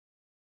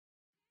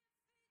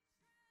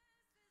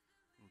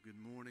Good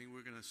morning.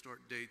 We're going to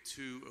start day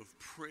 2 of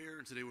prayer,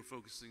 and today we're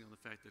focusing on the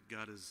fact that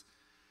God is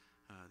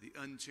the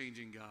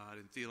unchanging God.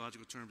 In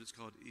theological terms, it's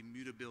called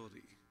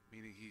immutability,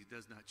 meaning he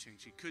does not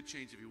change. He could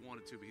change if he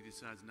wanted to, but he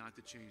decides not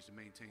to change to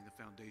maintain the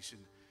foundation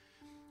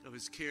of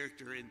his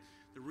character. And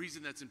the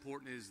reason that's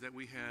important is that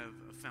we have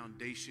a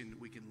foundation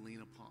we can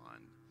lean upon,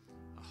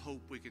 a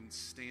hope we can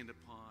stand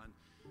upon,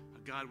 a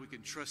God we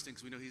can trust in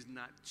because we know he's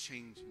not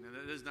changing. Now,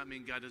 that does not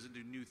mean God doesn't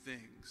do new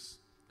things.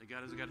 That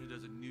God is a God who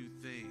does a new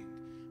thing,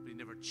 but he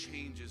never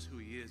changes who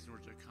he is in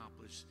order to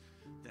accomplish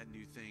that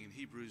new thing. In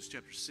Hebrews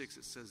chapter 6,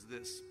 it says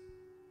this,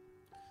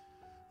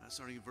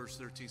 starting in verse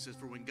 13, it says,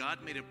 "For when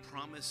God made a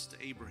promise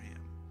to Abraham,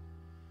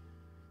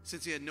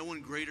 since he had no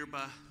one greater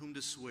by whom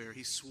to swear,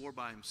 he swore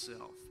by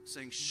himself,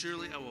 saying,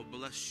 'Surely I will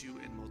bless you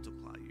and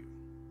multiply you.'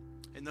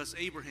 And thus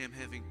Abraham,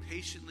 having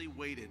patiently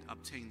waited,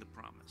 obtained the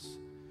promise.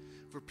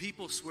 For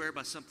people swear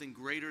by something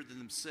greater than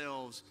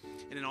themselves,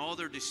 and in all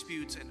their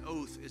disputes, an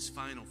oath is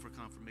final for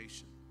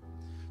confirmation.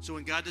 So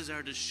when God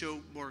desired to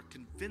show more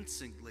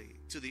convincingly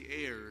to the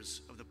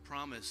heirs of the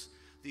promise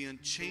the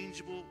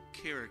unchangeable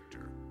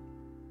character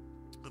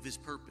of his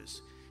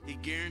purpose, he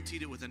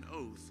guaranteed it with an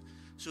oath,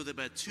 so that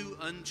by two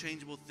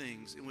unchangeable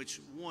things, in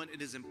which one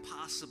it is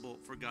impossible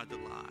for God to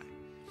lie,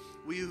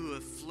 we who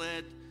have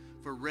fled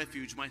for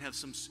refuge might have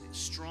some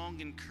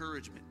strong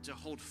encouragement to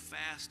hold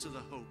fast to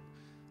the hope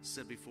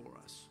set before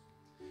us.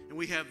 And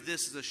we have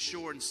this as a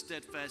sure and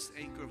steadfast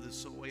anchor of the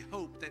soul, a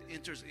hope that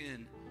enters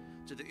in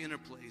to the inner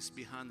place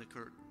behind the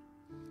curtain,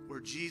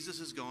 where Jesus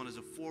has gone as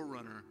a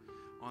forerunner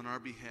on our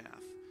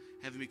behalf,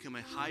 having become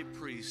a high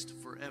priest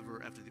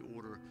forever after the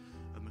order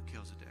of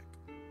Melchizedek."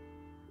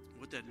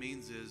 What that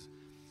means is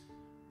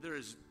there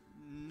is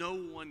no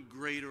one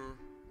greater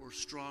or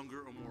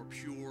stronger or more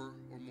pure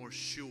or more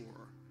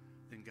sure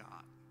than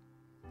God.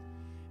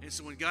 And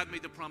so when God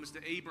made the promise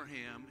to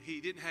Abraham,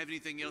 he didn't have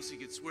anything else he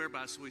could swear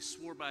by, so he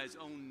swore by his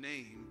own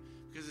name,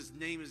 because his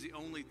name is the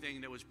only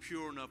thing that was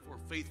pure enough or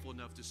faithful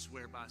enough to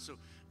swear by. So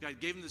God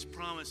gave him this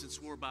promise and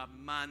swore by,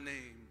 "My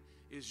name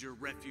is your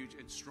refuge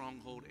and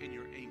stronghold and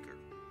your anchor."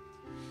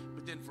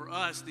 But then for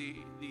us,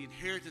 the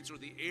inheritance or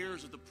the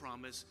heirs of the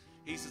promise,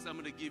 he says, "I'm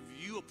going to give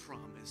you a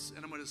promise,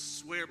 and I'm going to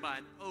swear by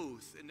an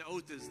oath." And the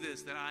oath is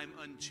this, that I'm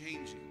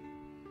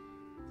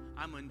unchanging.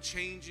 I'm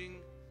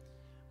unchanging.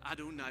 I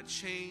do not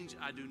change.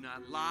 I do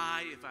not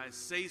lie. If I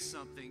say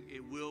something, it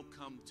will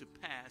come to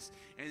pass.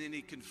 And then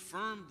he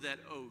confirmed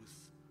that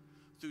oath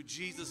through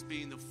Jesus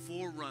being the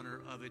forerunner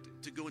of it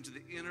to go into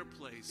the inner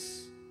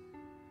place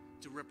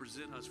to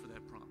represent us for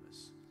that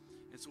promise.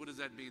 And so what does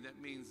that mean? That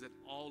means that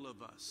all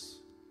of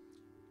us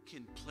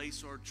can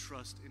place our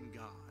trust in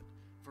God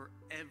for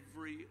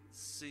every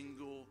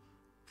single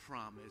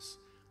promise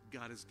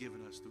God has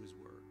given us through his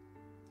word.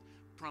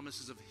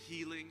 Promises of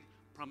healing,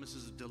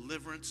 promises of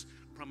deliverance,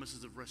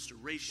 promises of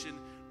restoration,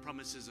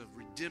 promises of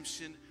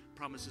redemption,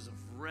 promises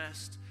of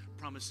rest,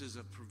 promises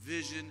of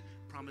provision,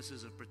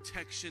 promises of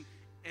protection.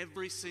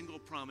 Every single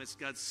promise,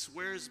 God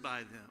swears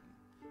by them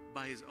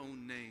by his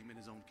own name and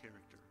his own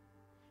character.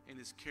 And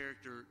his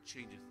character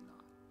changeth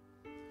not.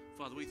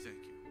 Father, we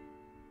thank you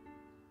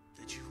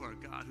that you are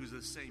God who's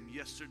the same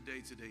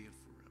yesterday, today, and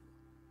forever.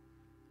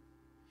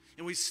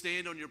 And we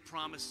stand on your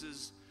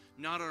promises,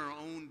 not on our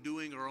own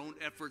doing, our own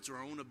efforts, or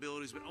our own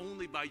abilities, but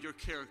only by your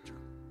character.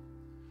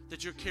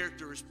 That your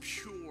character is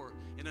pure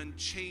and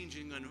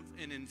unchanging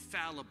and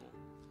infallible.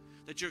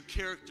 That your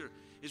character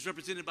is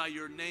represented by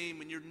your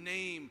name, and your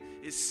name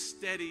is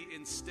steady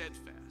and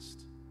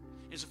steadfast.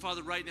 And so,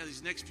 Father, right now,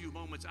 these next few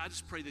moments, I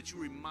just pray that you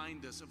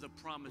remind us of the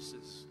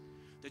promises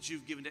that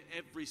you've given to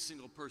every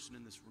single person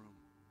in this room.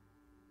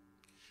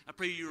 I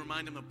pray you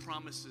remind them of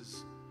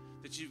promises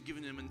that you've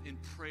given them in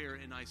prayer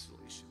and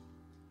isolation.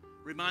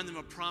 Remind them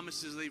of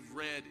promises they've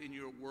read in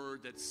your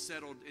word that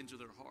settled into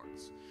their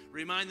hearts.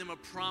 Remind them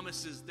of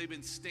promises they've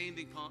been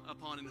standing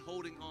upon and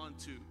holding on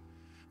to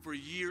for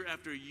year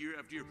after year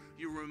after year.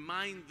 You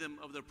remind them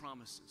of their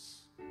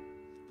promises.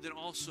 But then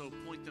also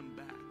point them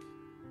back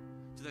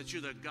to that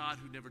you're the God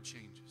who never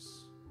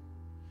changes.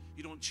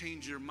 You don't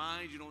change your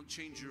mind. You don't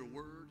change your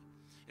word.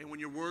 And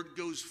when your word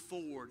goes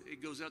forward,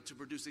 it goes out to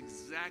produce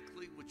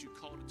exactly what you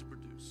called it to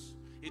produce.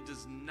 It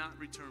does not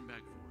return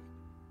back void.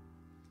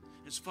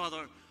 And so,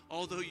 Father,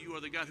 although you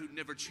are the God who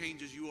never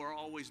changes, you are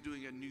always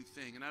doing a new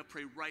thing. And I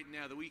pray right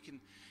now that we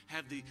can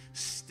have the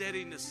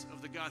steadiness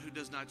of the God who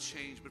does not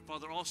change, but,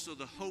 Father, also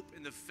the hope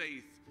and the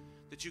faith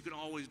that you can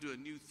always do a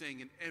new thing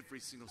in every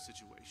single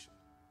situation.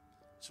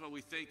 So, Father,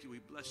 we thank you. We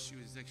bless you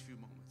in these next few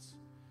moments.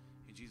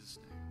 In Jesus'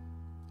 name, amen.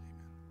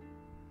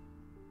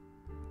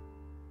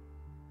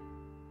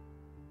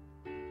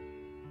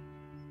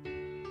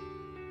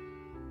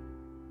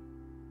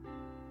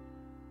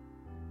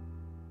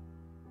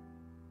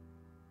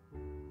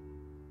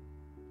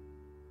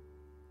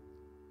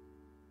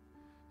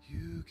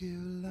 You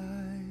give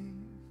life,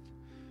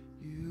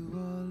 you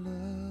are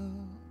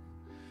love,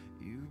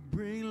 you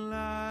bring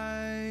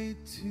light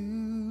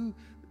to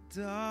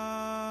the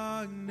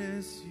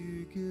darkness,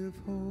 you give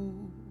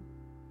hope,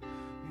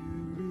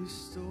 you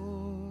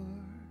restore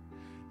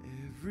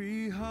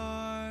every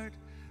heart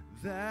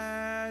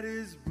that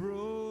is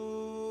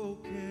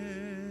broken.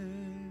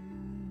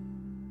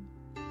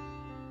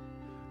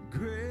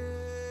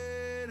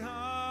 Great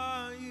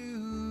are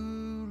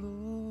you,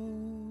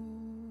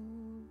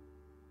 Lord.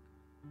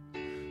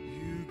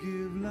 You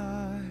give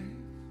life,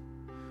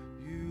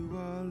 you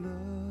are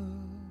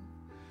love.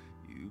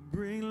 You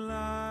bring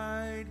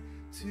light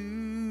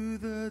to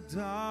the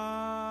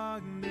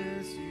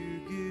darkness. You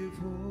give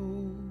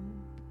hope,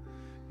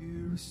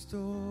 you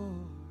restore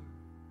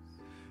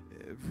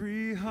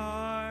every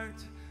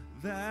heart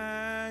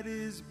that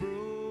is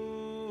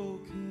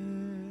broken.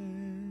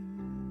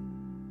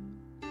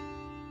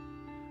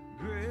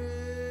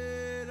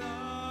 Great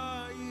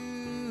are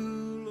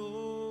you,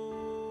 Lord.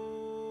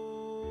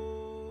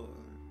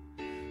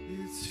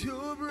 It's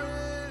your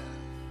breath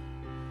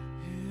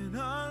in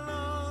our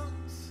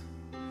lungs,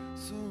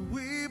 so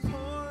we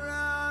pour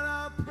out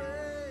our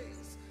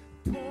praise,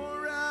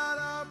 pour out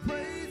our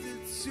praise.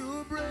 It's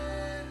your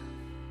breath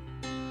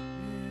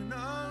in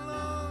our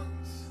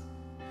lungs,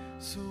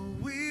 so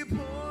we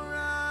pour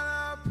out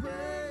our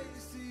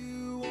praise to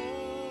you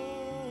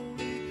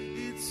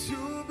only. It's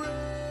your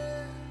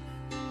breath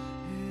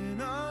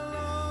in our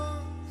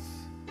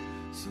lungs,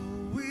 so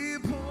we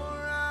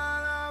pour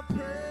out our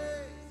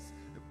praise,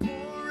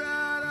 pour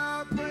out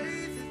our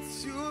praise.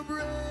 It's your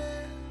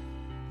breath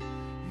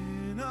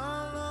in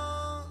our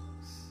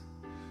lungs,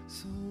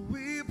 so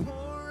we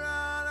pour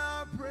out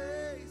our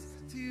praise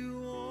to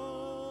you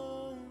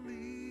only.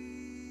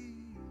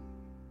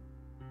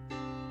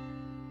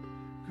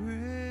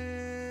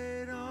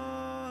 Great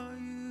are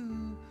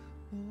you,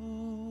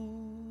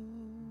 Lord.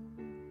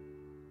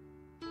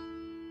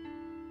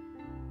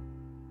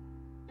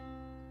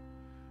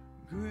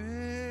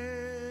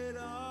 Great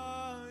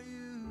are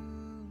you,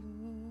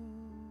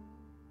 Lord.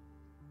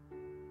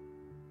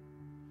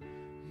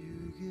 You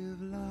give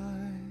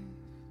life,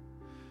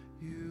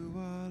 you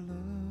are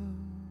love.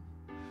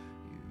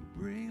 You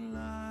bring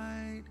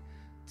light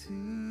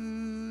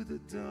to the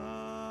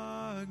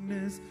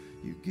darkness.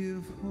 You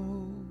give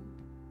hope,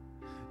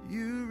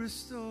 you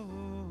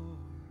restore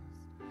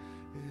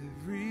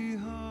every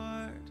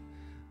heart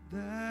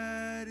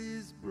that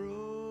is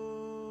broken.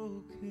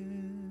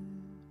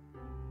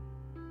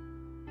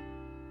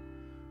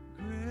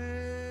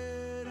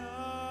 Great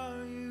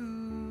are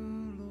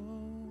you,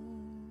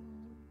 Lord.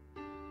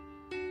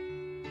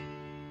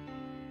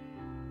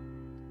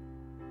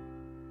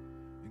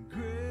 And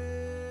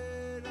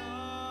great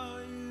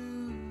are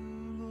you,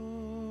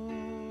 Lord.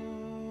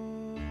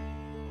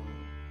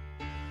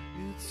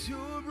 It's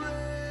your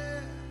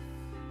breath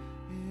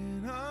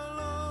in our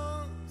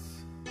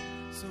lungs,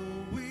 so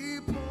we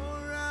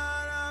pour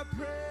out our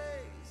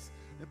praise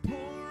and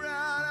pour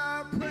out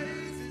our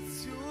praise.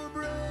 It's your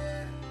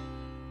breath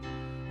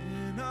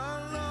in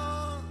our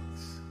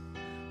lungs,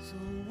 so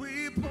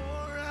we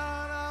pour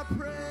out our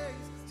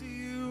praise to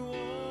you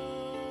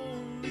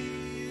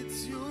only.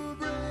 It's your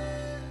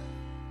breath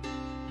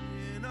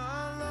in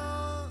our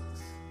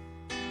lungs,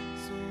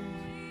 so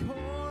we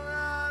pour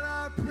out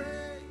our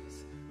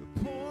praise,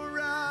 pour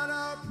out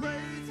our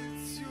praise.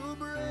 It's your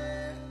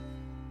breath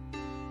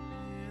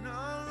in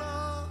our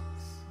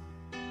lungs,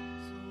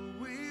 so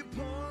we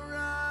pour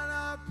out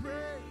our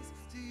praise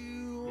to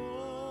you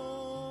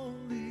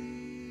only.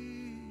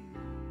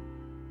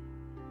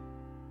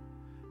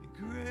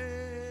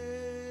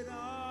 Great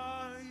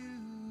are you,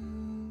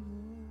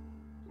 Lord.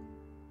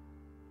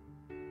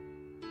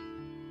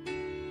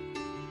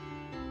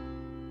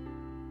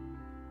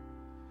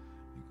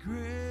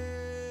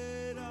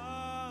 Great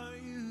are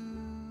you,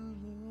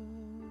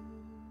 Lord.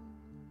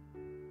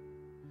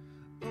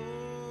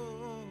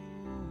 Oh,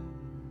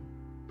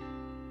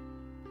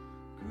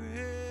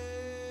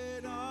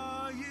 great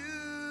are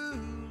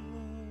you,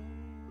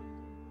 Lord.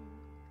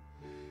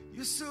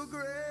 You're so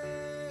great.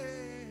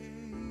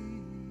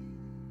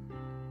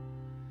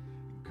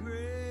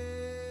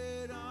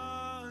 Great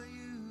are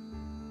you,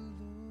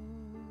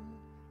 Lord.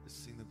 Let's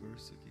sing the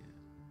verse again.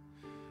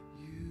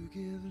 You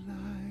give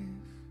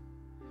life,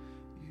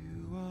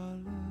 you are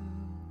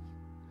love.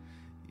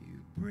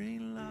 You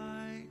bring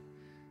light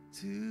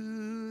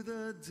to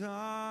the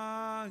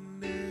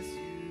darkness.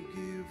 You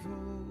give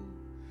hope,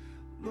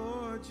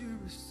 Lord. You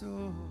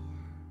restore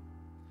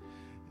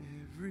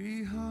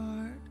every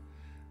heart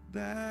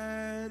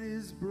that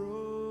is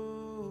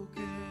broken.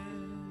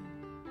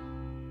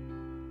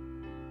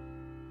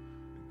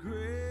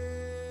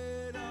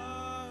 Great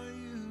are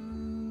you,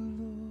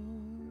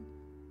 Lord.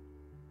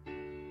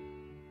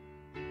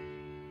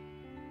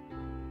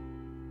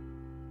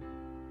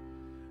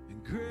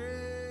 And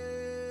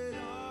great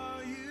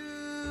are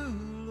you,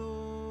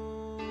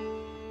 Lord.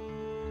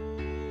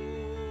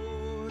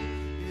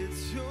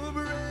 It's your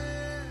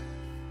breath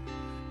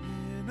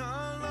in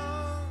our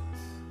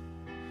lungs,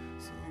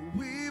 so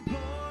we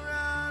pour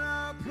out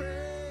our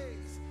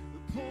praise. We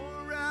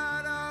pour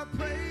out our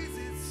praise.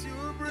 It's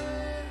your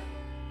breath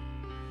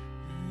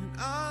in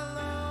our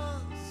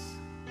lungs,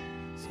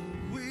 so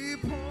we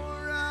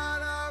pour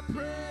out our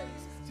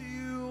praise to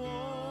you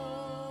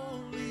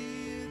only.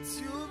 It's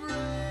your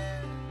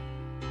breath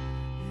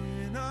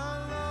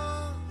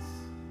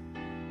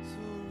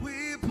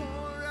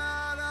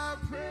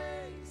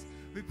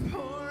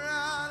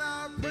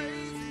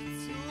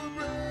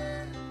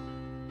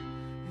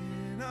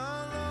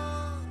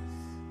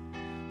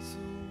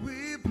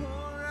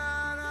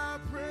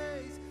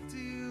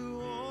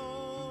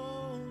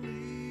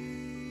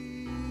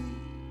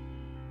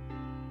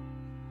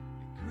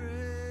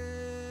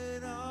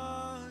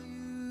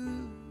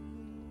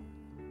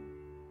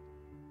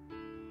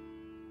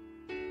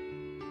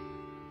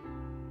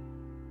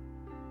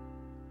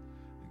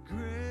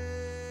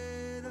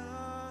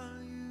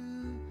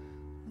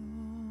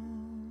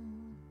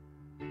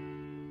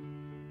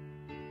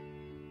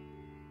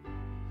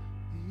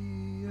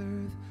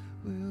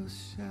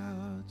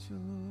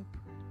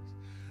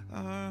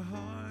our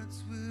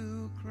hearts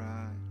will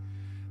cry,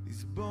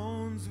 these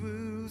bones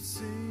will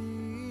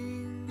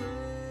sing. Great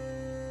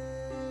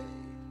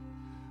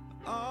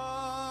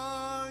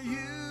are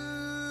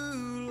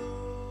you,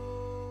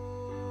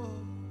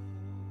 Lord.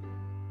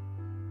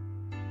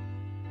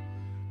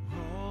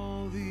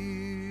 All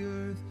the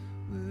earth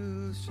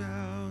will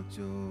shout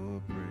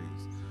your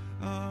praise.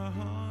 Our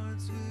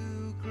hearts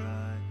will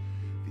cry,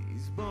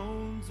 these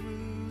bones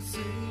will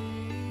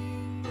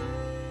sing. Great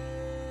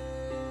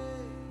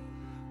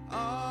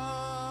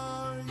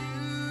are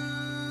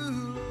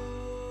you,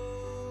 Lord.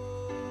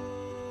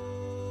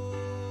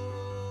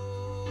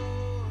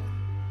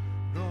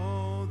 And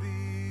all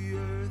the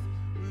earth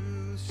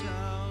will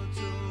shout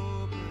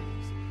your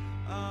praise.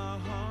 Our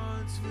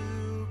hearts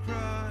will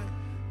cry,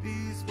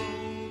 these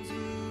bones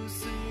will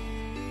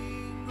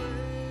sing.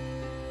 Great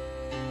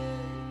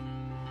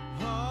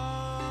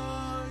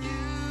are you,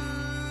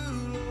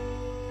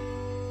 Lord.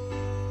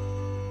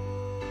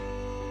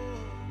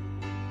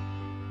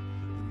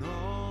 And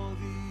all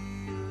the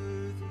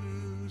earth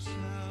will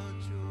shout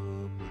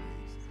your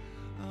praise.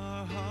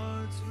 Our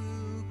hearts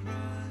will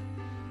cry,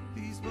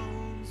 these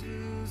bones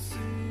will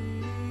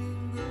sing.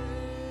 Great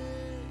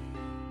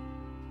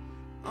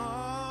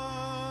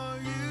are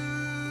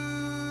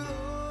you,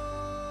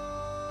 Lord.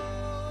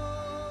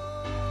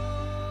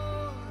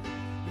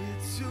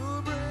 It's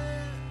your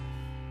breath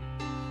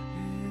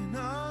in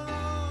our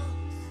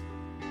lungs,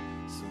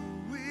 so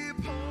we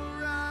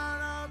pour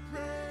out our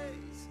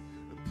praise,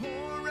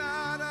 pour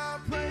out our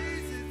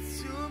praise.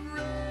 It's your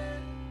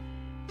breath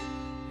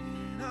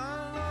in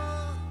our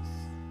lungs,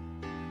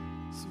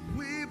 so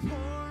we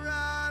pour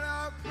out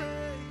our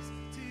praise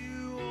to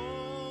you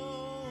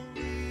only.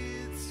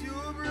 It's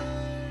your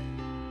breath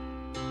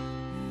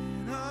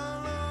in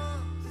our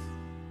lungs,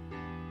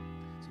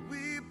 so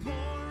we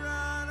pour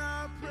out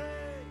our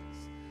praise,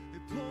 we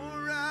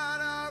pour out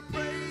our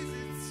praise.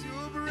 It's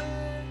your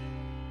breath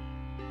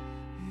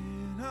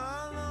in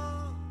our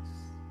lungs,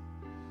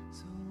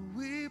 so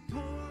we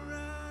pour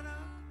out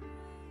our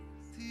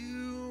praise to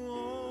you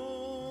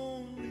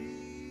only.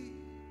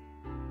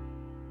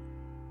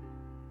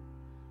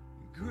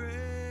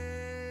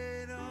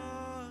 Great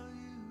are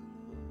you,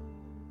 Lord.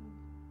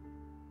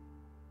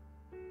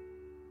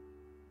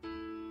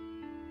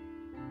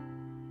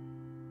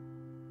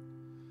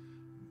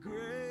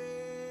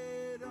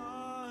 Great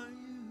are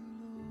you,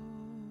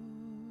 Lord.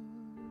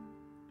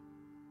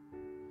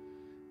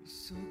 You're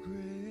so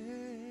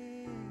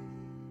great.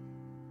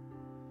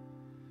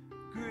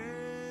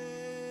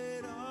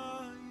 Great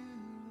are you,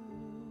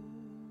 Lord.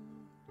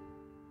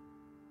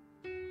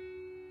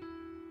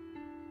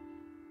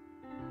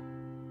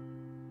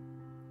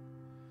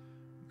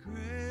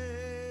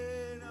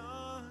 Great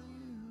are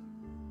you,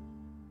 Lord.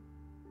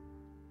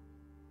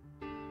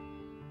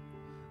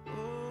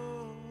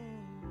 Oh,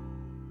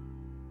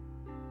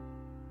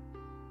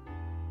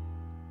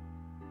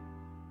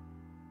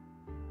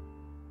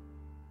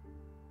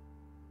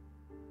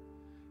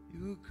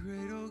 you're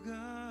great, oh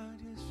God,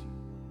 yes you are.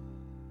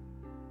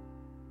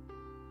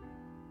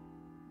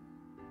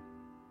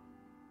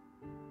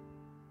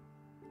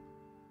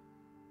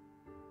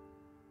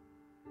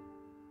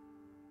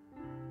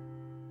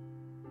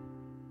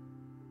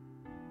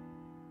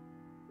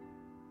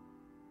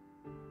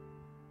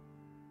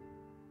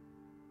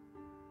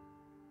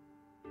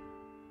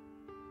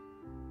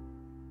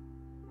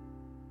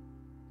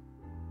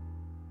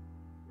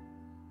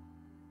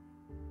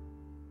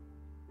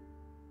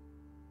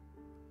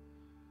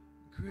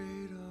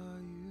 Great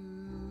are you,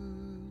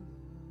 Lord.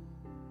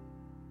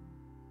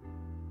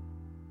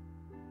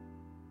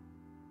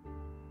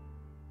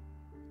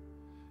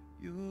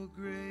 You're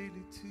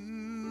greatly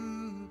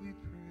to be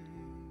praised.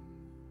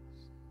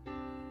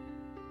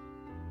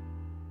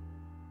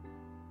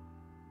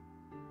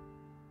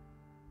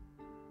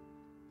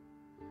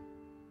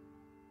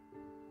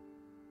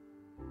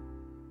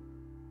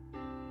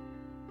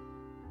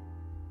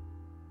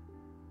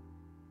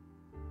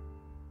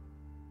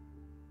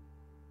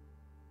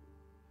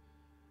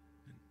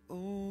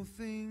 All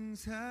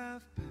things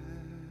have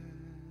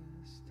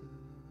passed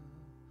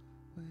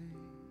away.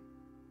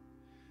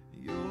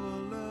 Your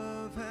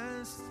love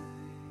has stayed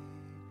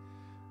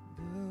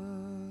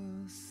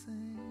the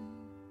same.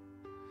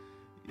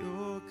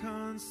 Your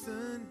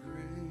constant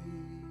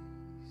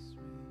grace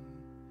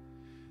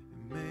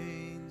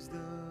remains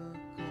the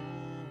cornerstone.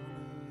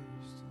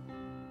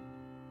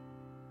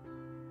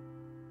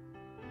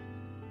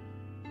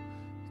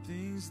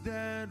 Things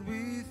that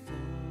we thought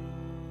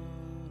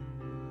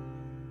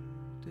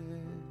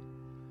dead,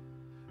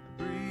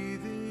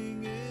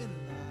 breathing in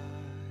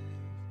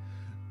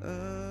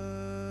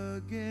life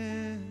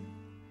again.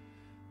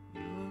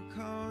 You'll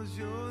cause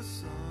your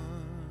sun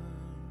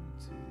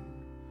to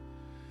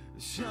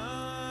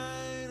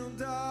shine on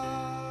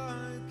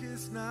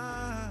darkest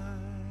night.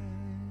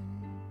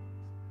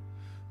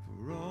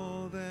 For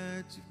all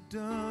that you've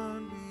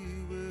done,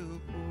 we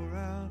will pour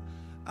out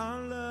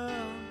our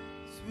love.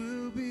 This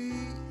will be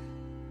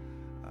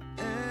our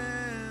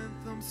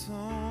anthem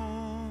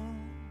song.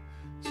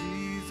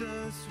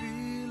 Jesus,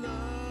 we love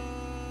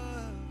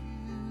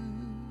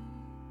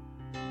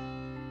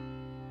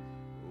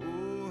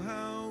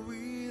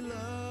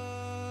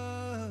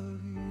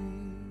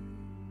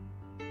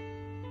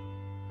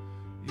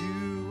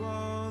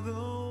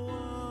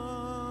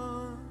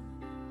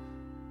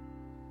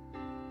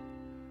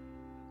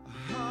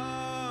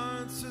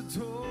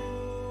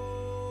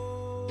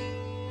adore.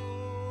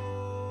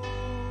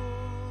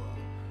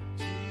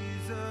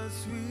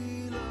 Jesus,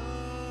 we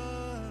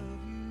love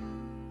you.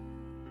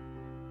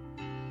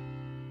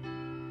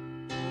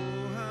 Oh,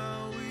 how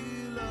we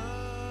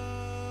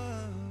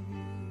love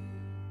you.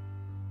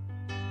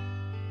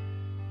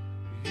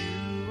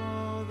 You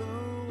are the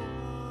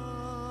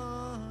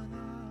one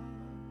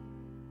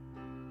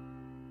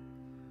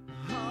our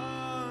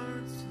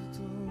hearts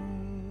adore.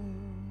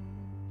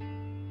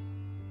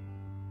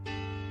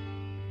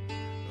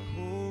 The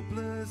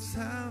hopeless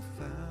have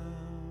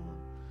found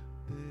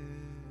their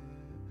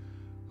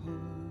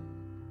hope.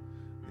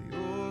 The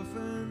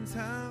orphans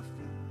have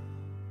found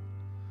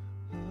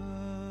a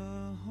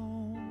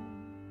home.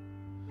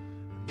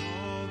 And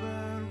all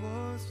that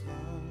was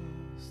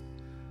lost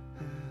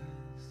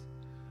has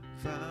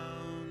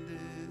found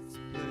its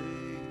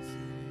place in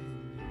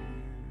you.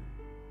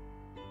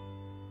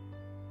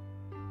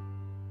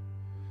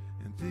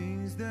 And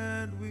things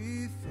that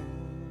we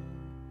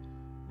thought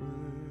were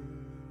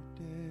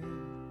dead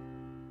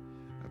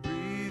are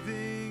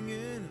breathing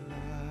in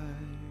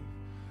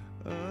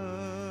life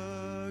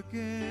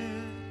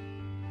again.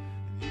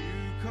 And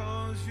you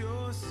cause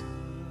your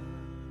sun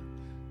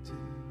to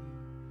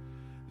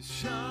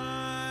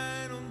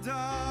shine on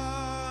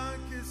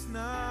darkest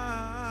nights.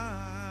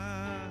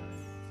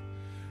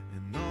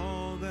 And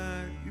all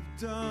that you've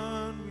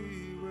done,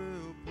 we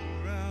will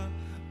pour out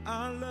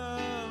our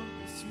love.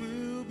 This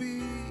will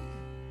be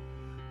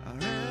our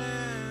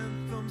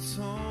anthem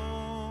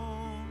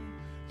song.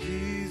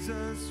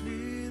 Jesus,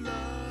 we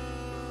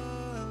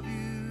love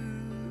you.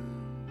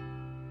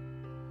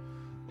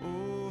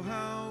 Oh,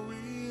 how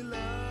we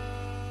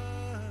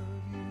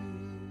love you.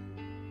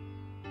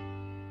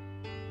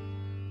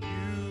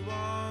 You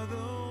are the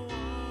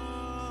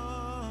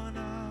one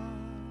our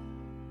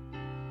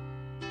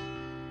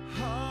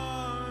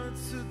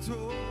hearts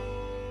adore.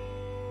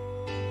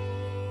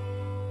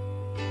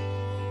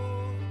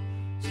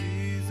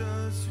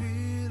 Jesus, we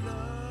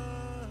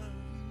love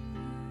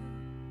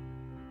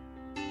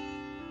you.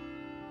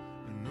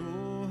 And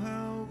oh,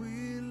 how we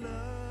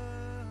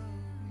love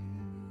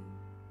you.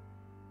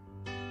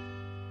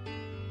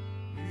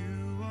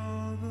 You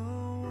are the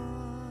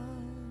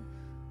one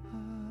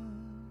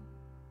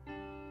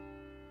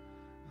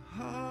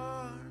our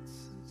hearts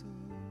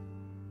adore.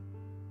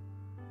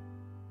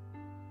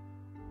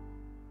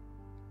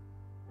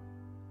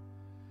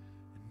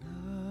 And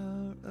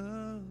our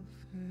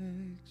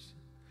affection,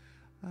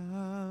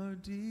 our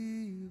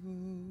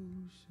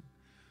devotion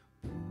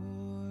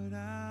poured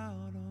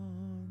out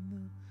on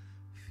the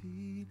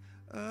feet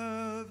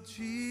of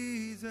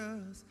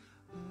Jesus.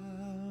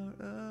 Our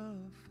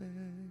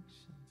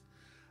affections,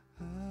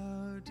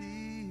 our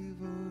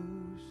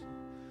devotion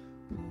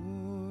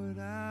poured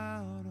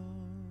out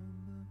on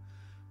the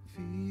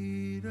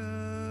feet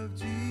of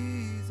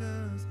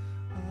Jesus.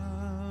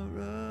 Our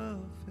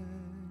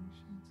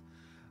affections,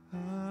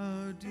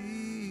 our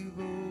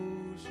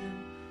devotion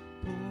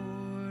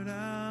poured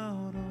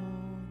out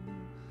on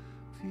the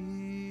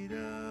feet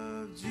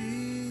of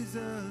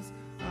Jesus.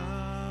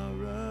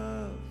 Our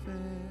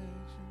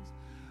affections,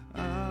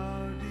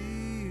 our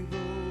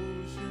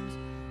devotions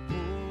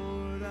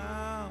poured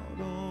out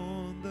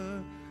on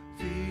the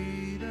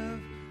feet of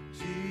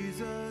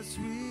Jesus.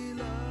 We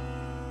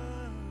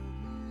love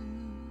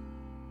you.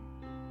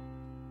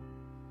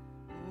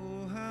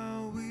 Oh,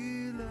 how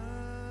we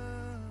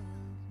love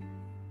you.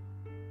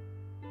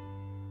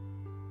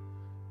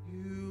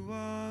 You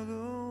are the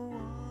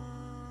one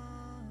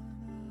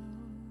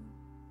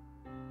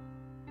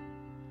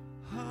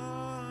our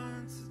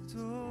hearts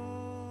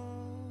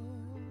adore.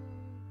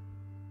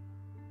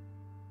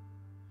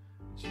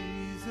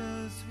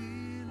 Jesus, we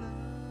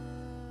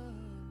love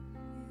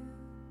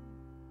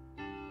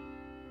you.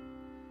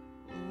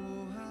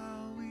 Oh, how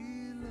we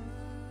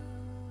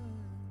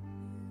love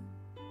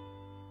you.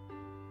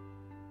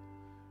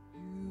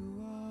 You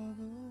are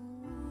the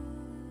one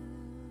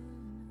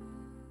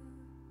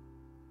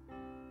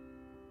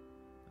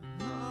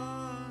our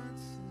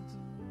hearts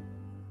adore.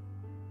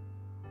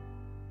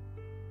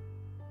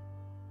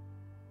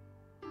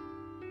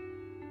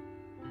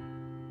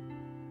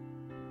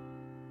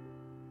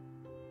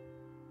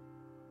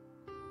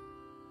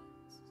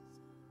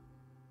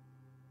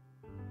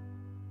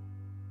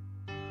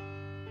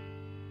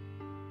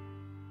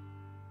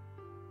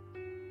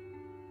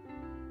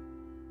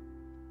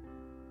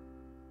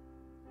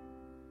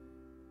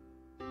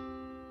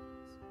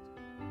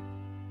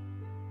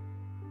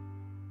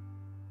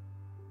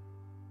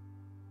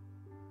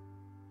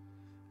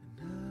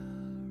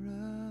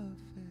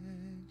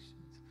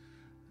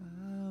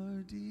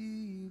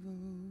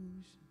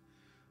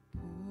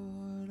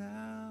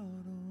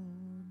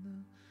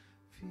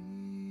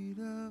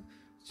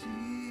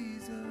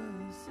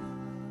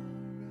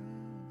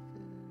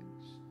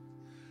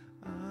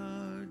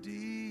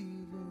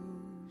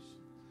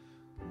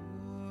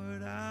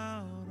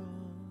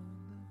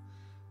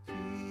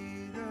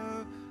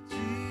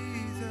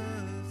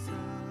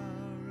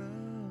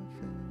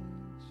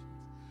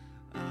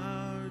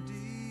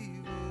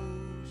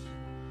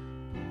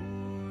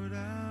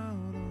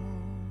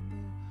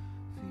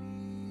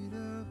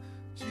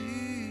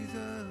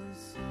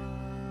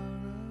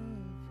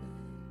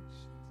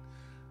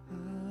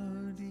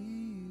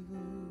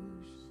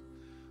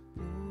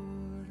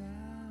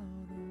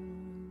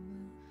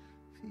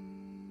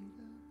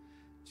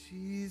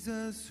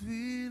 Jesus,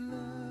 we love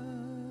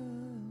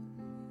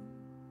you.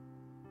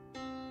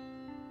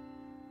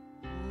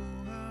 Oh,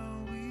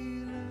 how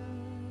we love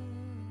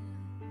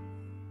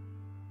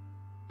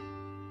you.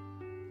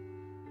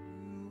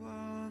 You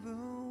are the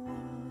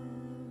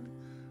one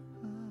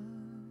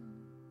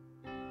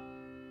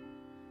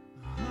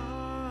our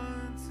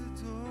hearts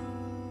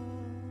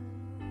adore.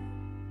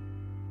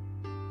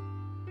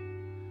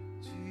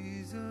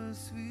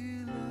 Jesus,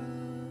 we love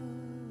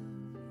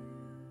you.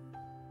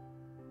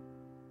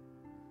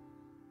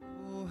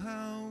 Oh,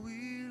 how we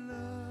love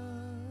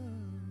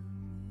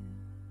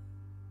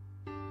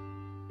you.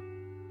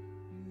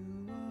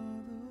 You are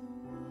the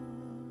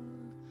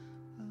one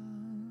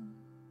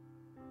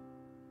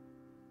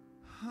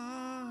our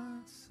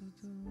hearts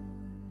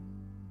adore.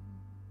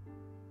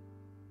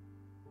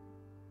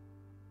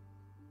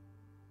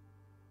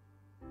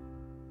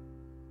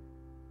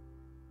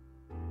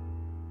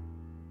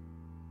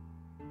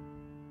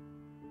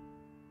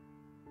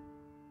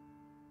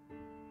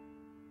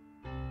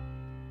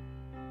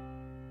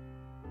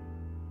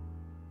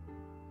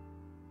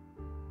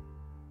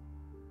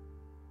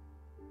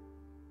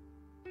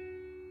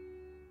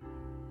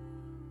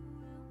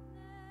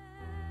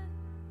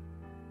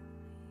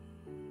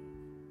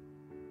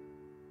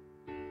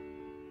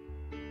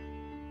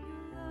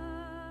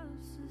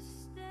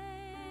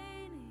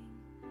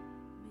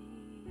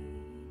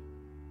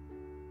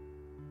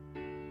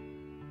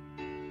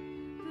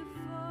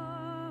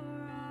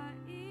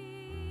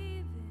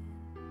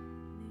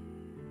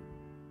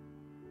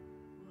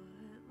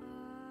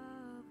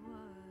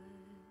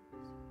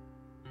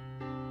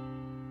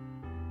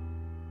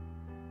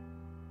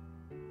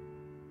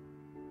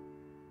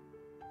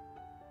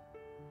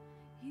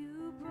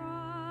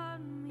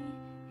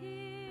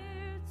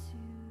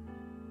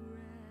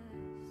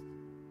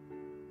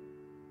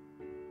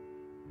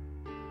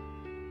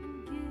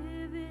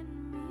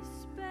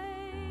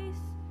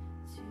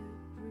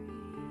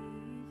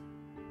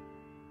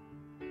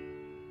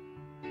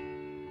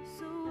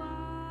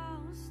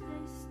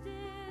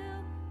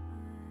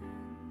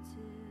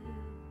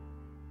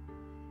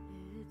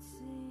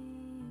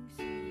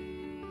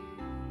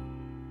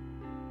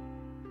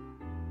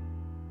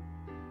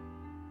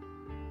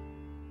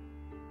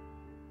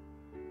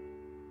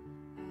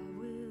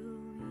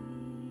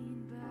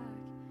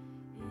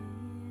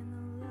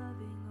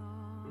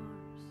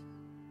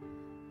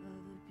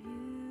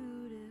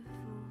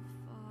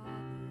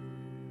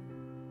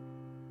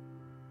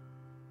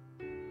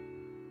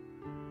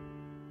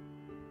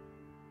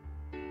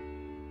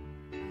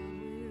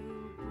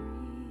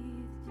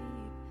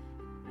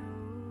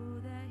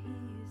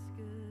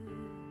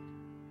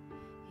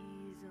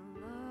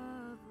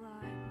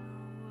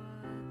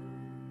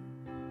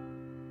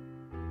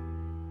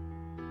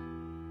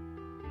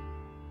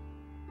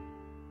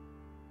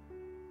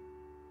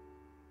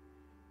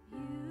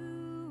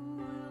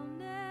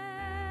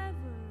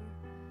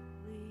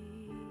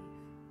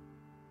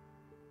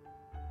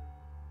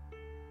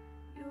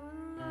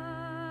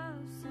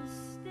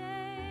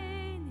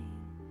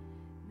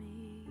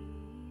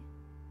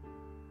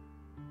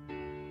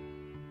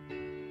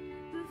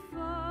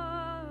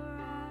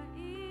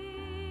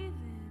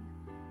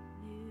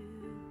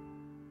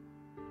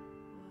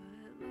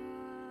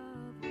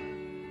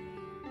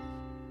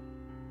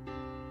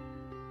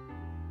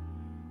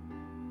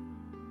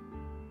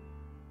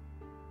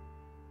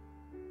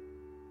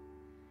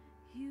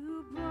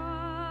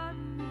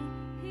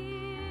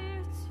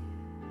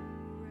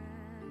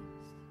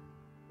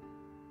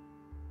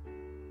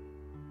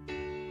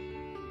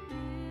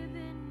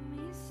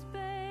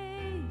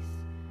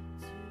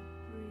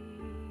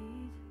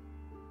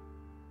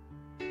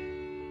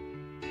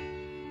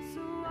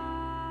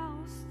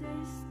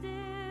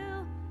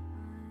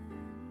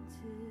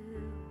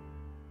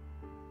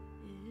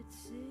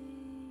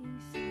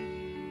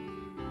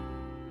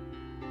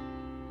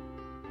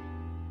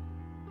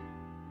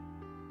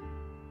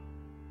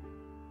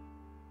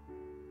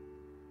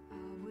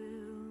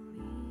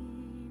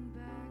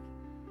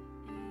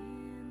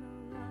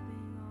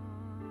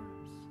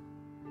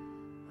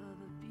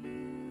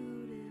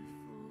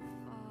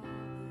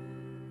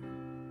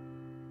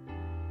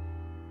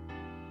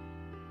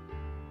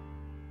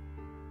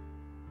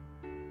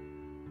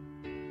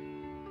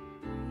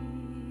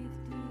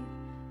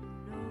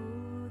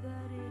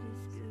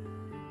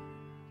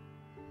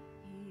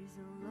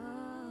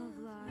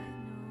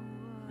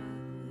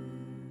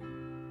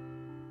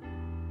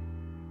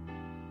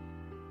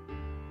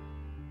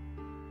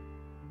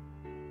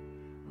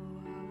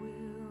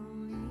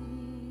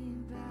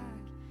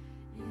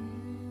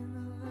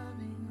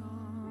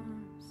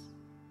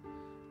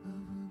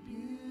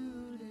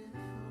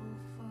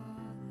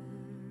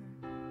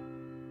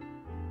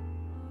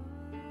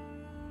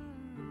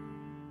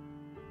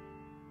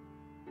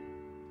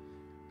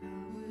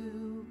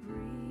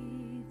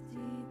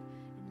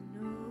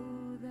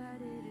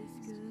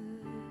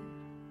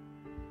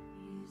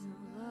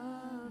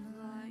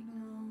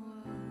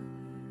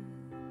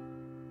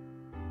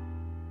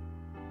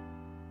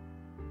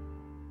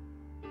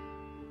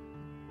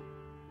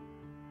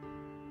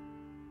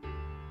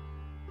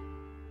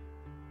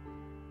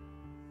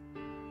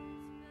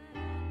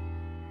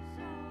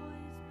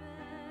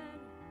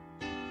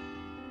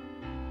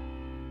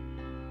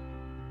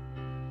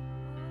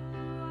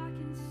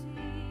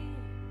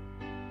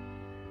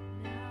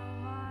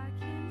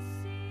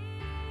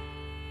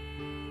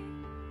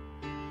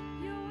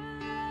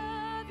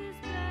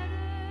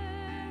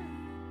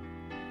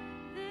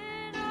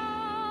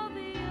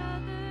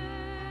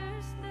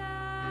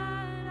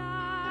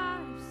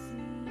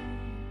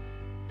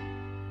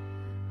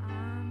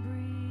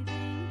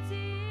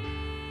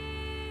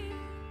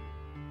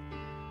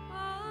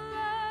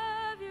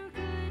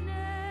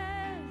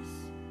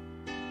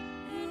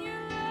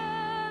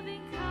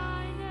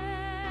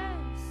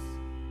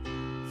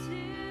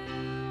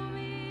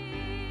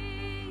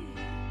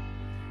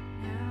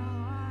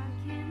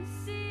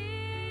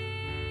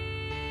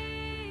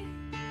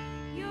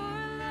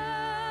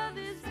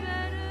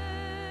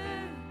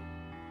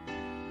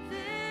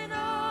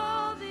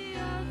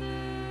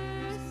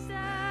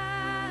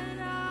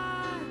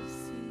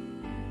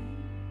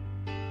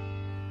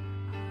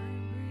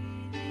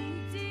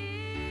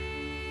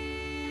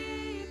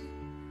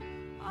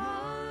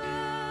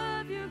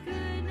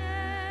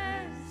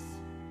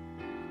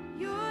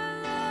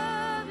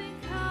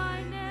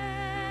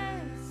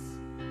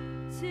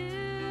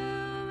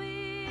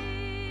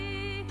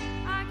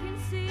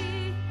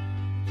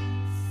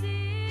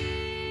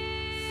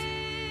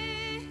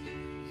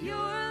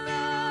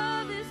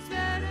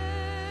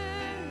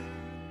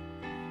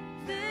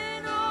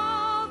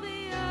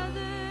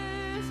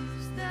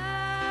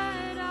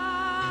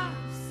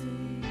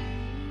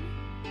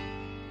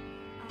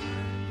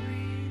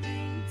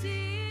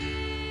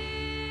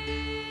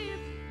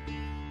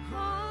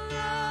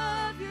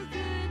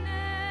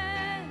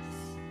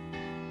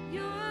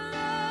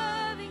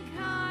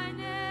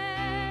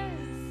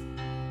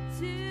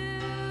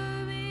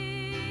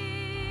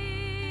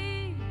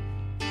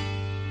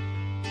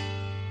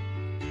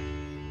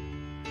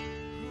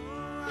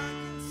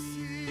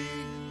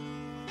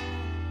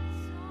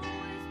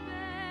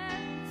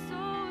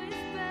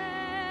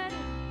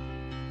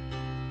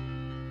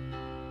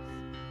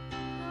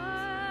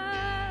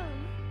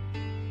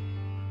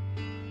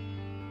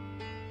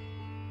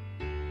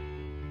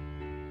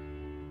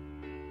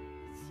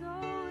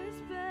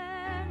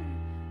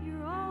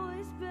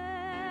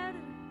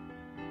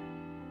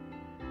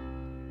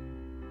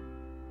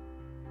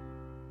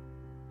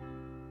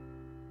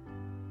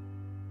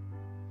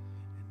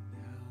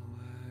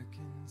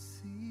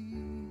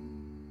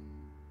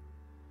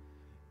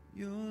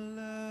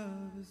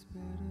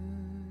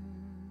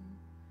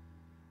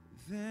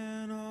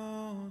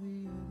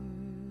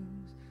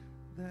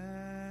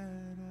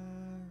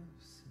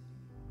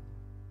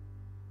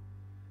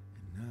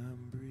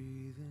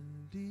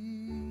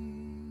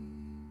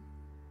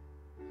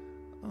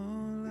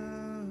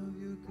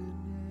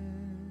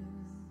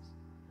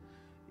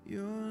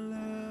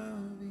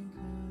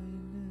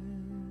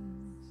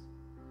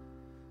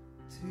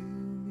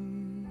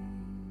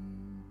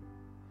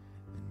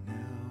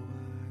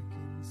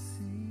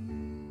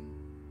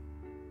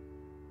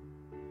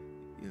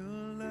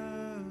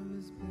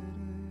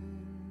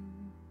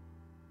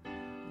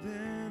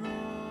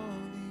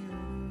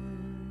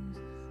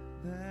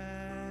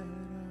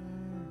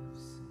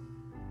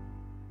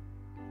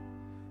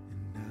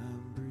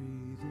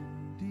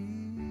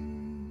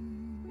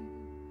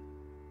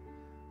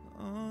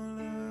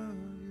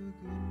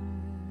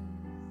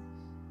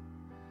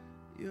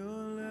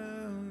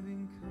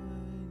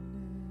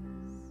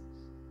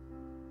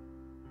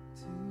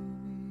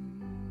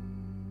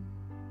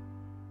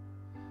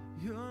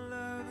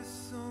 is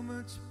so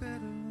much better,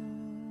 Lord.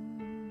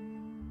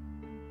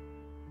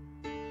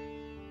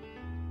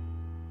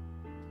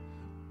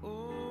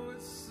 Oh,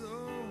 it's so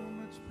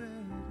much better.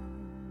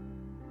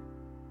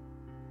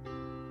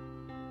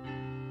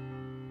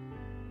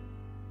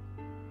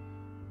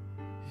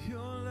 Your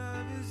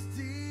love is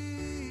deep.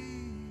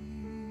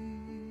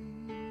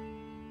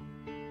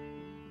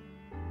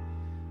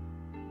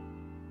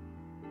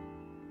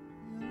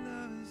 Your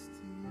love is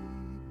deep,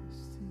 is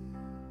deep.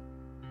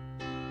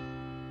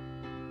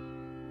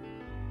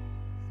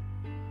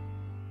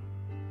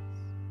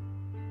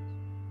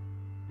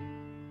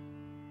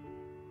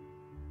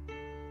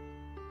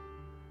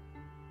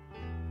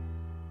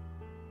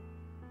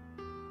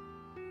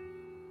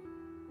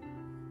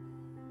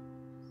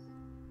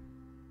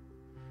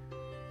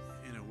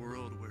 In a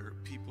world where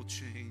people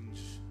change,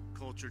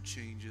 culture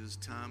changes,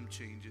 time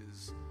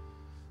changes,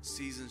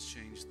 seasons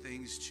change,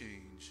 things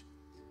change,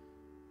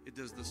 it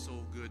does the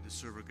soul good to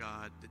serve a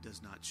God that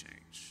does not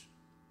change,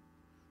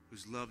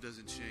 whose love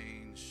doesn't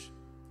change.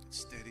 It's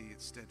steady,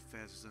 it's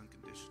steadfast, it's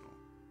unconditional.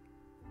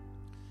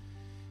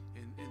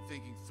 And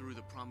thinking through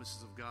the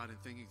promises of God and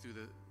thinking through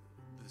the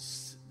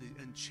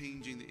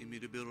unchanging, the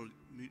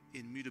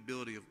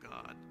immutability of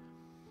God,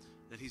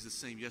 that He's the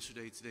same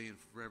yesterday, today, and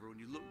forever. When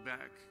you look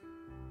back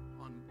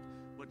on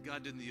what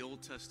God did in the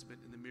Old Testament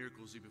and the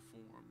miracles He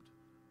performed,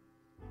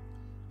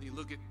 and you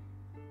look at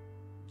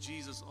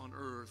Jesus on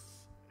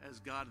earth as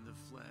God in the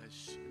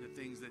flesh and the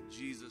things that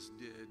Jesus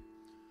did,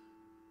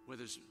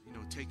 whether it's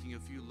taking a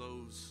few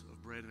loaves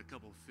of bread and a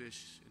couple of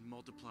fish and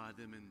multiply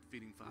them and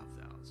feeding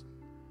 5,000,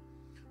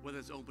 whether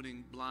it's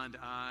opening blind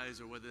eyes,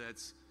 or whether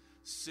that's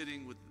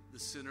sitting with the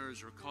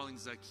sinners, or calling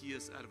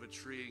Zacchaeus out of a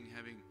tree and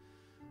having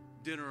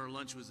dinner or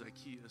lunch with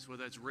Zacchaeus,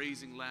 whether that's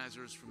raising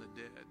Lazarus from the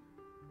dead,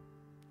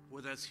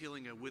 whether that's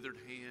healing a withered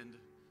hand.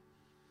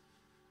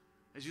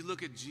 As you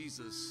look at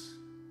Jesus,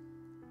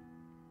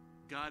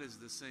 God is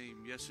the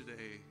same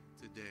yesterday,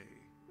 today,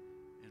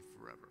 and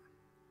forever.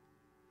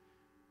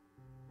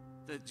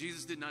 That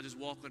Jesus did not just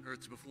walk on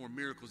earth to perform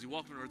miracles. He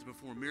walked on earth to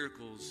perform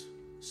miracles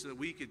so that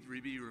we could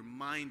be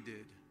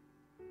reminded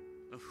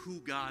of who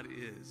God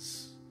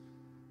is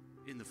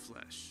in the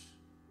flesh.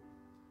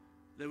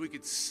 That we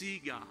could see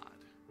God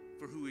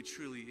for who He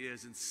truly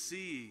is, and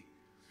see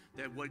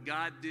that what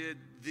God did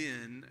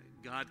then,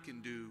 God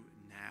can do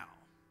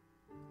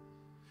now.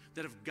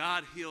 That if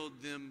God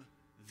healed them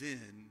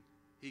then,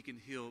 He can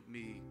heal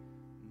me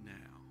now.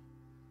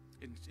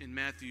 In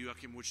Matthew, I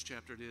can't remember which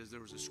chapter it is, there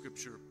was a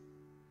scripture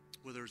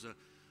where there's a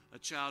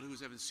child who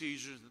was having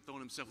seizures and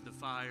throwing himself in the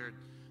fire. And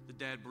the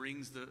dad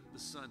brings the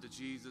son to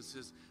Jesus,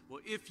 says,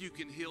 well, if you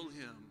can heal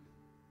him,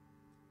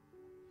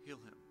 heal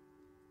him.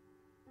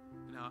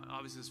 And now,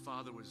 obviously, his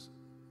father was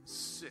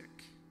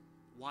sick,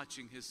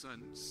 watching his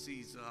son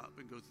seize up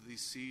and go through these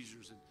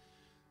seizures, and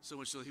so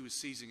much so that he was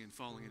seizing and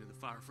falling into the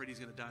fire. Afraid he's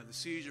going to die of the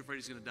seizure, afraid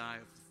he's going to die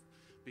of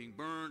being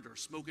burned or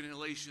smoke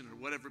inhalation or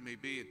whatever it may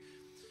be.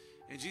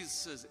 And Jesus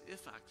says,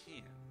 if I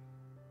can.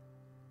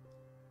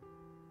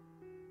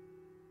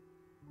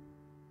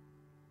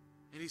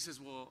 And he says,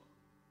 well,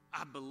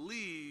 I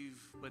believe,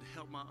 but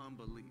help my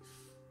unbelief.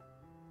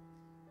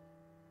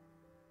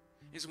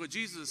 And so what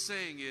Jesus is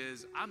saying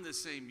is, I'm the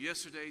same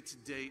yesterday,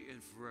 today,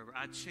 and forever.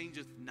 I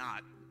changeth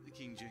not, the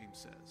King James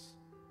says.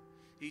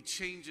 He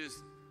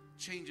changeth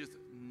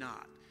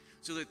not.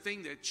 So the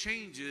thing that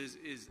changes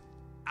is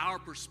our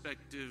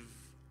perspective,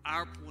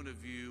 our point of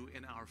view,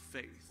 and our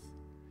faith.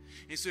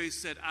 And so he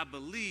said, I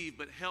believe,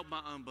 but help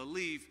my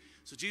unbelief.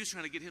 So Jesus was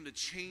trying to get him to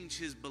change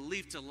his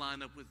belief to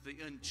line up with the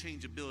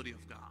unchangeability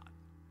of God.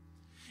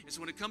 And so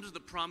when it comes to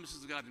the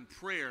promises of God in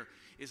prayer,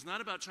 it's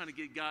not about trying to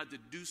get God to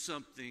do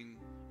something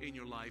in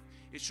your life.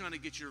 It's trying to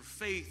get your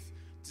faith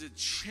to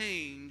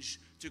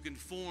change, to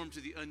conform to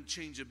the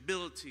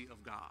unchangeability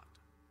of God.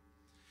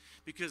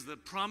 Because the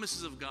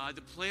promises of God,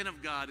 the plan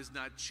of God is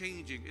not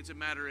changing. It's a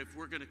matter if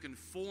we're going to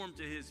conform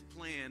to His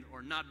plan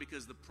or not,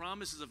 because the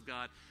promises of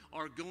God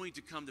are going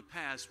to come to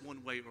pass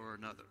one way or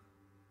another.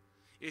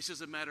 It's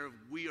just a matter of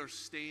we are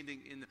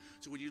standing in.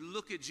 So when you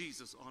look at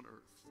Jesus on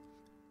earth,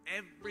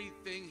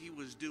 everything He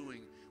was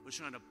doing was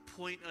trying to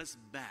point us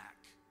back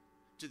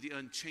to the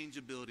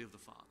unchangeability of the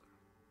Father.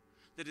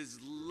 That His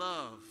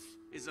love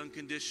is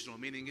unconditional,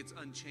 meaning it's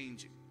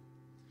unchanging.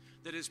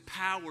 That His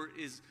power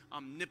is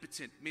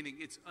omnipotent, meaning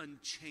it's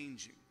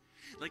unchanging.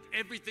 Like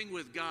everything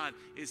with God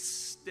is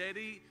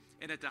steady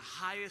and at the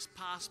highest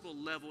possible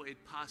level it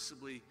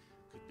possibly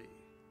could be.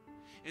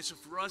 And so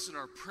for us in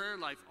our prayer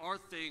life, our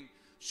thing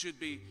should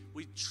be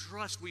we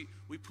trust, we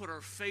put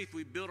our faith,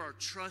 we build our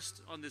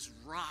trust on this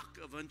rock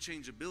of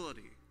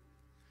unchangeability.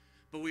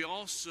 But we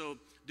also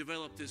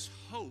develop this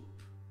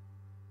hope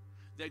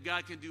that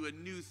God can do a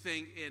new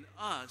thing in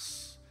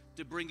us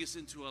to bring us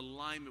into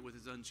alignment with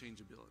His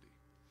unchangeability.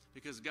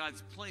 Because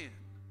God's plan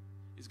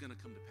is going to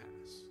come to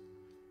pass.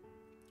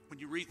 When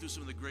you read through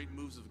some of the great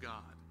moves of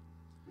God,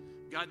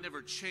 God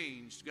never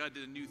changed. God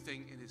did a new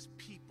thing in His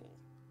people.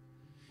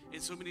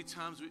 And so many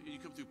times when you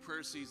come through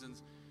prayer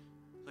seasons,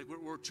 like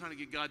we're trying to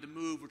get God to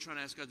move, we're trying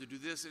to ask God to do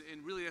this,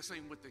 and really that's not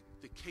even what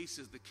the case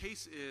is. The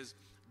case is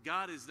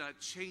God is not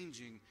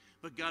changing,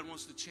 but God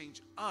wants to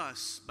change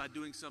us by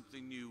doing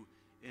something new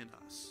in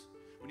us.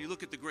 When you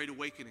look at the Great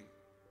Awakening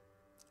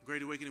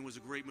was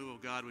a great move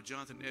of God with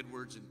Jonathan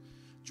Edwards and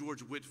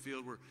George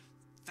Whitefield, where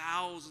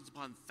thousands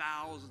upon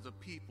thousands of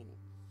people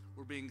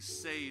were being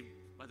saved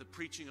by the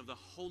preaching of the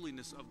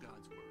holiness of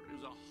God's word. It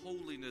was a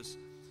holiness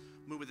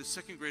movement. The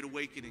Second Great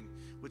Awakening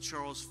with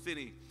Charles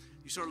Finney.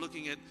 You start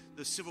looking at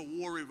the Civil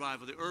War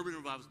revival, the urban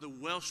revivals, the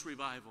Welsh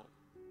revival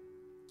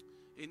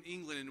in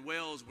England and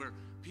Wales, where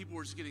people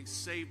were just getting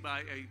saved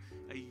by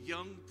a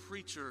young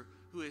preacher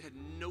who had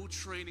no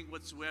training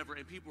whatsoever,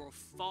 and people were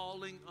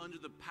falling under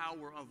the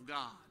power of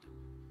God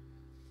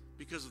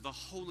because of the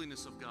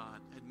holiness of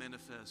God had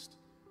manifest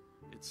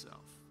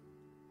itself.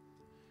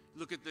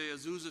 Look at the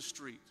Azusa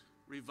Street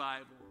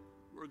revival,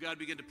 where God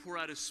began to pour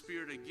out his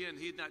Spirit again.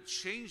 He had not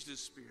changed his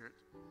Spirit,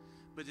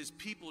 but his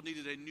people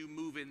needed a new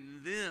move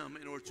in them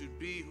in order to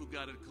be who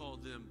God had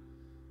called them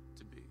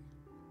to be.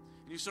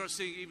 And you start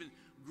seeing even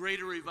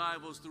greater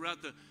revivals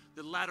throughout the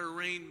latter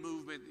rain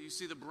movement. You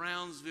see the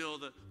Brownsville,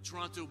 the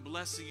Toronto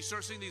blessing. You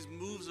start seeing these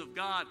moves of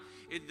God.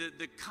 And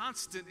the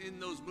constant in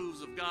those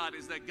moves of God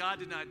is that God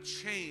did not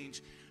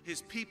change.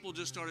 His people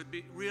just started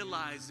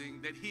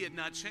realizing that he had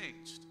not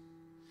changed.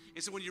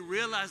 And so when you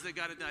realize that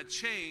God had not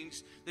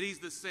changed, that he's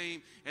the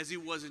same as he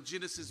was in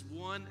Genesis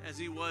 1, as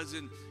he was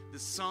in the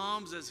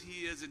Psalms, as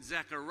he is in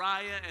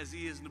Zechariah, as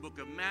he is in the book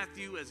of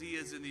Matthew, as he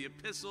is in the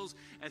epistles,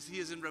 as he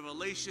is in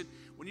Revelation,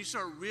 when you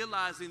start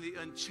realizing the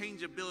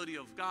unchangeability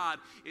of God,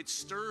 it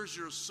stirs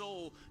your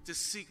soul to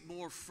seek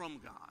more from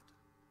God.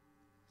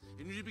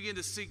 And when you begin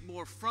to seek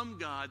more from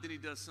God, then he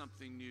does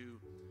something new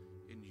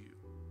in you.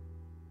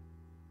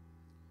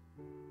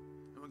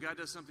 And when God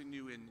does something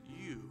new in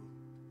you,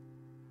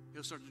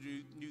 he'll start to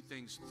do new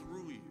things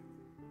through you.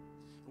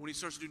 And when he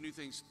starts to do new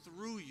things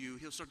through you,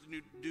 he'll start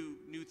to do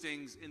new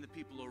things in the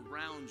people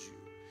around you.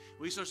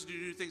 When he starts to do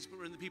new things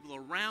in the people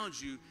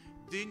around you,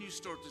 then you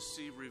start to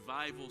see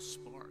revival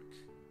spark,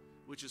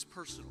 which is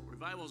personal.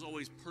 Revival is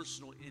always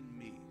personal in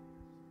me.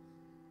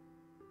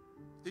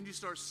 Then you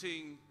start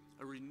seeing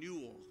a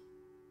renewal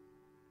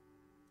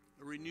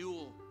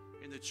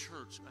in the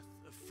church,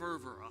 a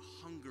fervor,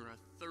 a hunger,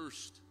 a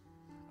thirst,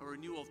 a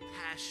renewal of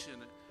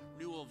passion, a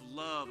renewal of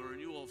love, a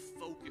renewal of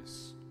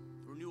focus,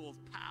 a renewal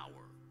of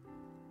power.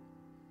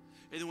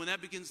 And then when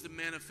that begins to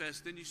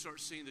manifest, then you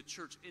start seeing the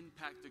church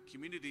impact the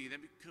community.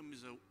 That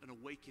becomes an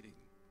awakening,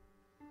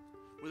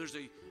 where there's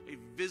a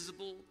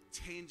visible,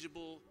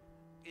 tangible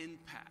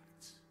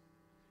impact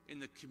in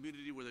the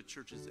community where the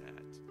church is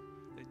at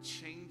that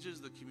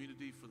changes the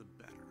community for the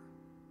better.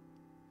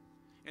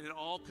 And it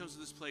all comes to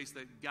this place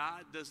that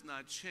God does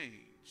not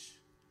change,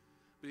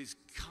 but he's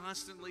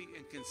constantly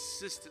and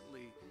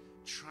consistently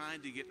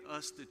trying to get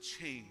us to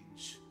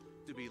change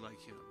to be like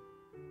him.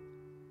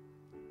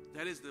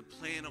 That is the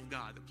plan of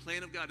God. The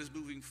plan of God is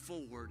moving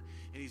forward,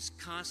 and he's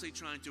constantly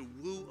trying to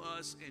woo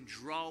us and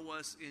draw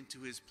us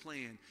into his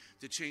plan,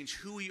 to change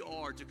who we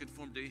are to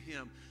conform to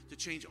him, to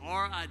change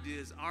our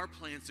ideas, our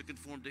plans to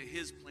conform to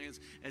his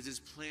plans as his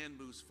plan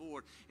moves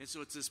forward. And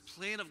so it's this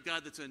plan of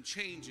God that's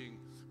unchanging,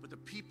 but the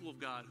people of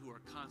God who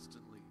are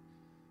constantly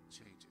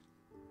changing.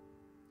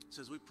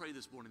 So as we pray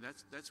this morning,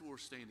 that's what we're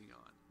standing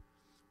on.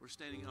 We're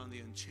standing on the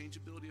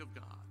unchangeability of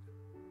God,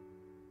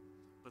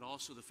 but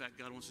also the fact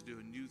God wants to do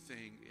a new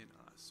thing in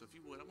us. So if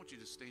you would, I want you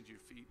to stand to your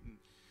feet, and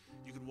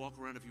you can walk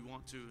around if you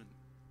want to. And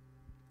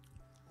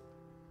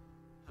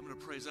I'm going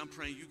to pray. As I'm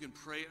praying, you can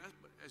pray.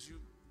 As you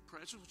pray,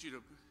 I just want you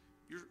to,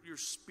 your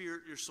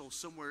spirit, your soul,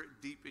 somewhere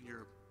deep in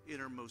your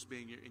innermost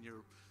being, in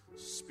your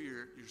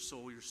spirit, your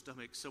soul, your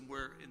stomach,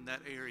 somewhere in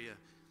that area,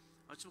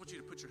 I just want you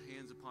to put your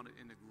hands upon it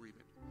in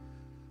agreement.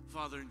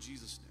 Father, in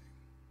Jesus' name,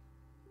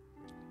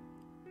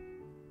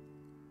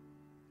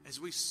 as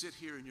we sit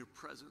here in your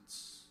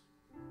presence,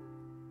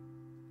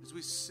 as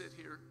we sit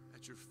here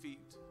at your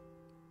feet,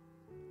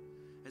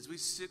 as we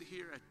sit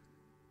here at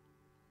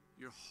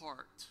your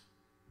heart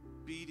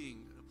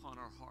beating upon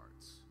our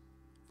hearts,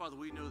 Father,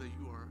 we know that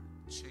you are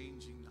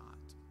changing not.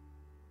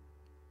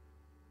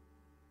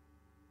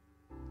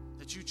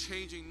 That you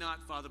changing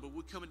not, Father, but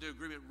we come into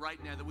agreement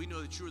right now that we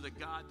know that you are the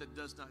God that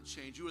does not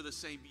change. You are the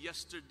same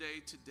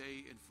yesterday,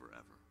 today, and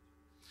forever.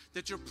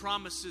 That your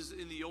promises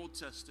in the Old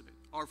Testament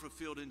are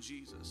fulfilled in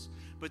Jesus,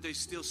 but they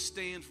still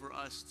stand for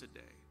us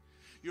today.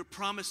 Your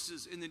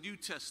promises in the New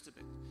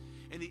Testament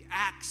and the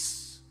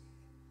acts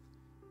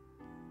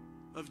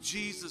of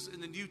Jesus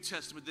in the New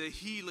Testament, the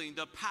healing,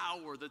 the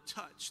power, the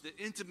touch, the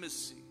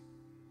intimacy,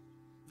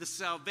 the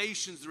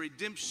salvations, the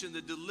redemption,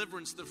 the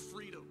deliverance, the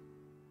freedom,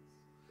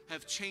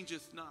 have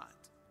changeth not.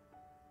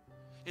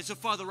 And so,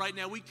 Father, right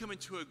now we come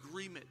into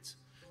agreement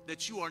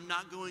that you are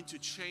not going to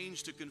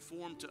change to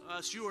conform to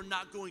us. You are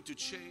not going to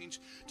change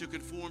to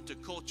conform to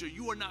culture.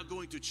 You are not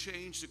going to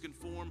change to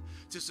conform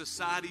to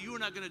society. You are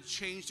not going to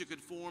change to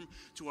conform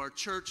to our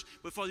church.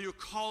 But Father, you're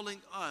calling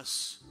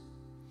us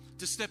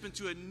to step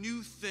into a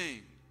new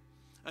thing,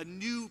 a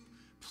new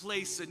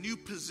place, a new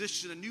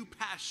position, a new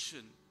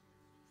passion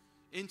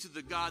into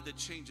the God that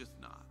changeth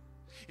not.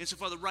 And so,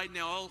 Father, right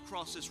now, all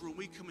across this room,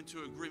 we come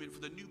into agreement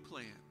for the new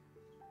plan,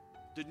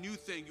 the new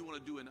thing you want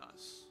to do in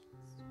us.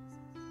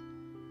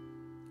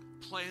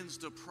 Plans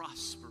to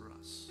prosper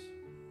us,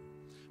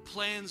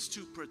 plans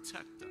to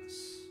protect us,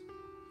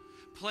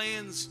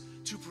 plans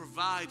to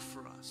provide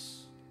for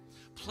us,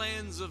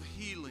 plans of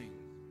healing,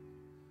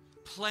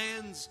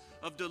 plans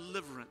of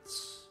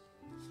deliverance,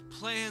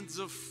 plans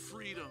of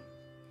freedom,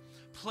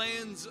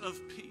 plans of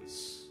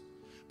peace,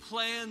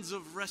 plans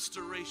of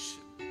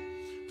restoration,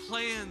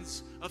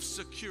 plans of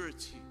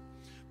security,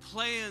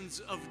 plans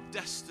of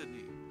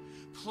destiny,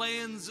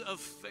 plans of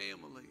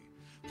family,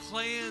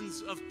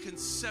 plans of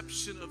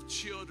conception of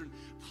children,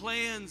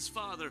 plans,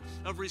 Father,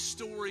 of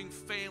restoring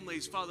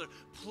families, Father,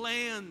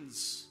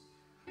 plans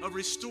of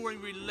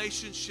restoring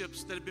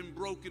relationships that have been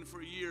broken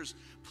for years,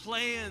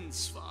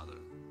 plans, Father,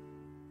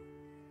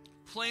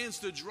 plans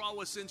to draw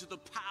us into the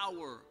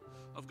power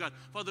of God,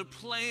 Father,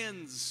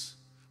 plans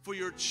for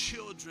your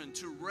children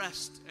to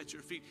rest at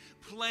your feet,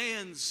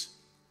 plans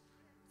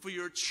for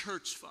your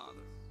church,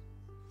 Father,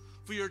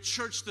 for your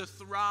church to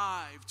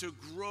thrive, to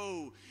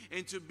grow,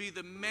 and to be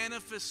the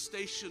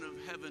manifestation of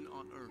heaven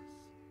on earth.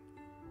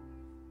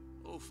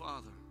 Oh,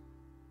 Father,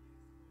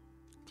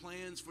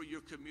 plans for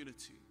your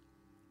community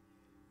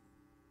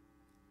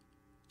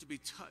to be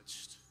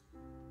touched,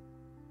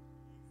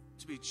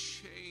 to be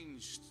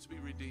changed, to be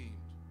redeemed.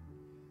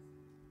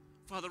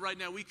 Father, right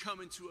now we come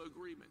into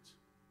agreement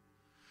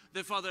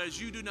that, Father, as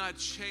you do not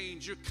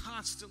change, you're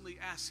constantly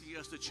asking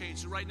us to change.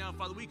 So right now,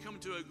 Father, we come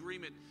into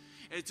agreement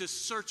and to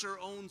search our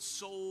own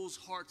souls,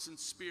 hearts, and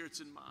spirits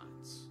and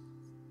minds.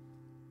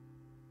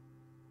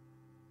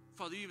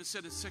 Father, you even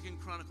said in 2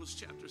 Chronicles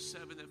chapter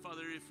 7 that,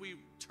 Father, if we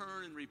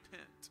turn and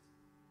repent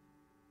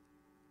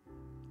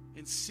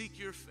and seek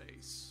your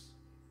face,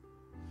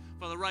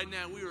 Father, right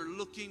now we are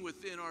looking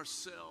within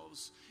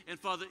ourselves. And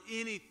Father,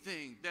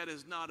 anything that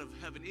is not of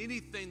heaven,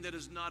 anything that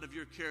is not of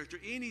your character,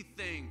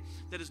 anything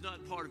that is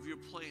not part of your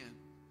plan,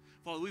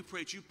 Father, we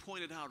pray that you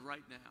point it out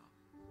right now.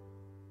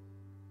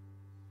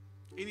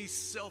 Any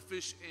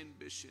selfish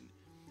ambition,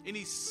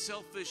 any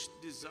selfish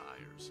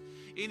desires,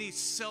 any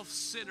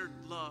self-centered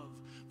love,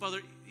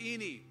 Father,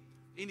 any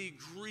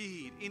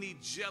greed, any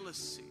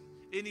jealousy,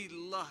 any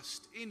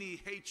lust,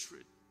 any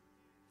hatred,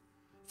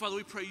 Father,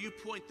 we pray you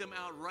point them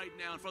out right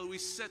now. And Father, we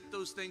set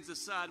those things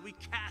aside. We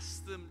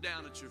cast them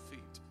down at your feet.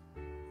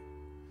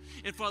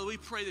 And Father, we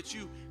pray that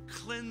you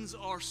cleanse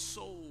our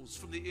souls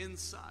from the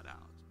inside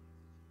out.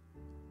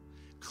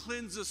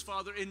 Cleanse us,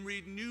 Father, and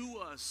renew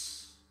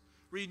us.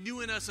 Renew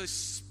in us a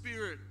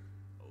spirit,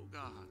 oh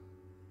God.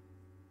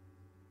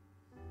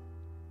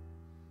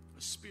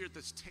 A spirit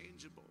that's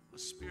tangible, a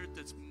spirit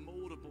that's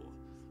moldable,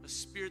 a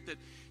spirit that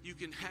you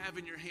can have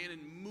in your hand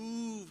and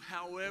move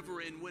however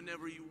and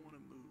whenever you want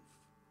to move.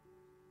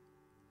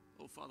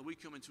 Oh, Father, we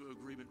come into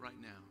agreement right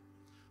now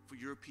for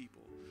your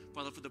people.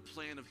 Father, for the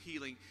plan of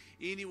healing.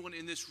 Anyone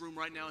in this room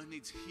right now who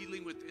needs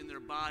healing within their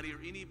body, or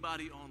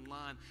anybody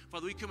online,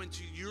 Father, we come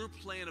into your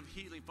plan of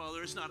healing.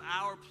 Father, it's not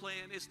our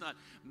plan. It's not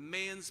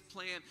man's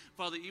plan.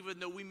 Father, even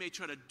though we may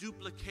try to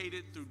duplicate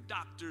it through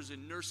doctors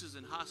and nurses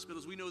and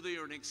hospitals, we know they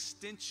are an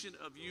extension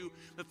of you.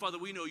 But Father,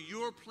 we know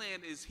your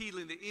plan is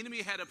healing. The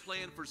enemy had a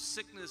plan for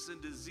sickness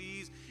and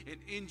disease and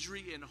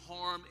injury and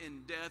harm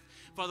and death.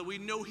 Father, we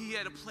know he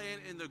had a plan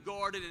in the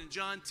garden. In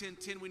John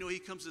 10:10, we know he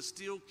comes to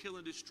steal, kill,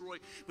 and destroy.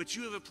 But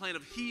you have a plan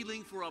of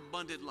healing for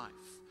abundant life.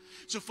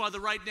 So,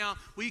 Father, right now,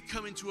 we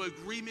come into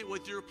agreement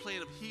with your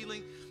plan of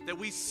healing that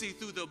we see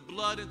through the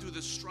blood and through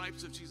the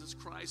stripes of Jesus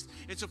Christ.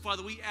 And so,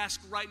 Father, we ask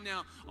right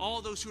now,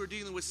 all those who are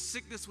dealing with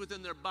sickness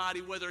within their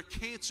body, whether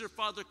cancer,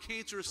 Father,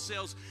 cancerous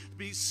cells,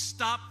 be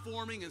stop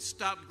forming and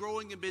stop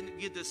growing and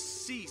begin to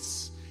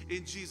cease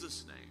in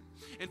Jesus'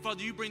 name. And,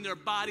 Father, you bring their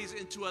bodies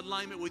into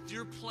alignment with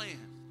your plan.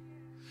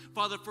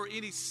 Father, for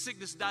any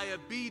sickness,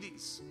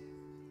 diabetes,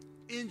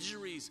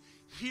 injuries,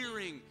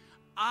 hearing,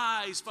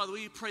 eyes, Father,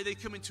 we pray they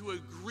come into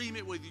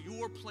agreement with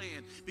your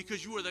plan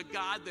because you are the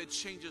God that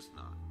changeth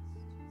not.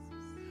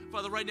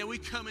 Father, right now we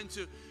come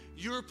into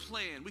your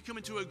plan. We come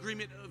into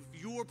agreement of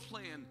your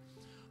plan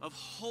of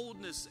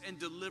wholeness and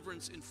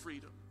deliverance and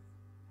freedom.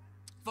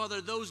 Father,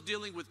 those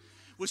dealing with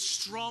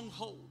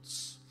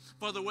strongholds,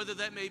 Father, whether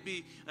that may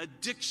be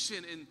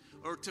addiction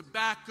or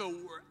tobacco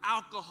or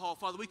alcohol,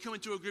 Father, we come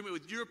into agreement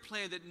with your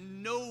plan that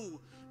no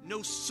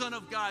son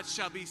of God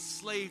shall be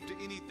slave to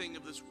anything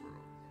of this world.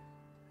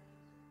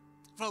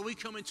 Father, we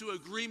come into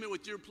agreement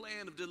with your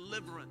plan of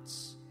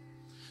deliverance.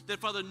 That,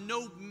 Father,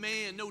 no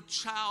man, no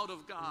child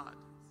of God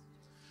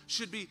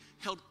should be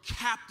held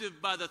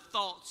captive by the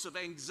thoughts of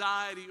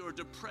anxiety or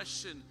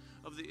depression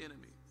of the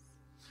enemy.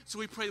 So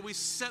we pray that we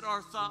set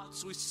our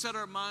thoughts, we set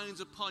our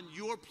minds upon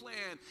your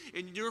plan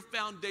and your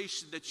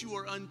foundation, that you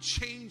are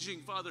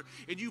unchanging, Father,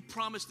 and you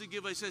promise to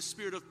give us a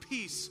spirit of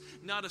peace,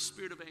 not a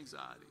spirit of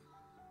anxiety.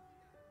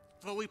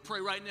 Father, we pray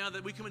right now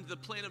that we come into the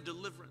plan of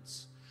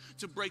deliverance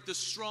to break the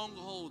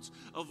strongholds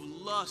of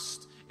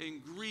lust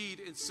and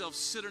greed and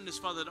self-centeredness,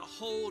 Father, to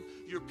hold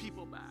your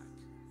people back.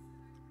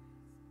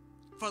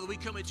 Father, we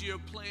come into your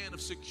plan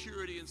of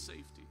security and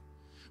safety.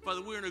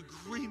 Father, we're in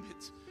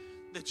agreement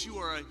that you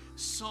are a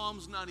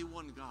Psalms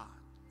 91 God.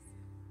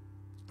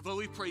 Father,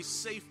 we pray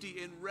safety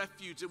and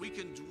refuge, that we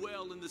can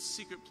dwell in the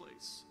secret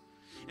place.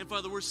 And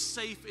Father, we're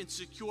safe and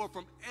secure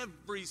from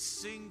every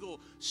single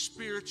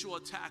spiritual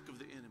attack of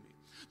the enemy.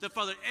 That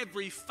Father,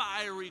 every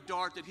fiery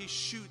dart that he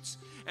shoots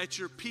at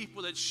your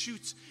people, that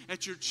shoots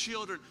at your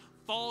children,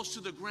 falls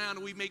to the ground,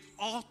 and we make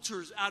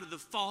altars out of the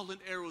fallen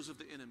arrows of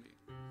the enemy.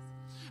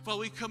 Father,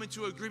 we come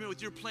into agreement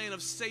with your plan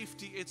of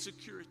safety and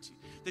security,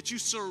 that you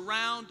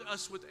surround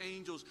us with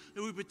angels,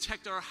 that we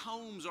protect our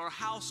homes, our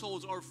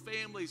households, our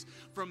families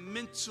from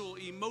mental,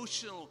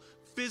 emotional,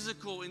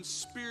 physical, and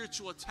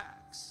spiritual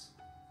attacks.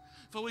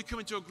 Father, we come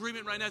into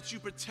agreement right now that you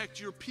protect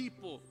your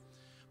people,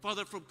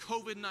 Father, from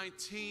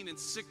COVID-19 and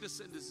sickness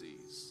and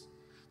disease,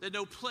 that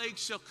no plague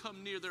shall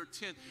come near their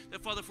tent.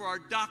 That, Father, for our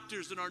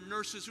doctors and our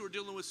nurses who are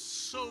dealing with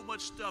so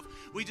much stuff,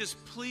 we just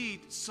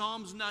plead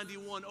Psalms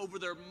 91 over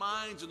their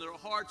minds and their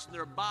hearts and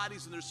their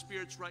bodies and their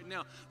spirits right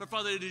now. But,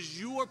 Father, it is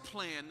your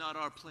plan, not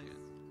our plan.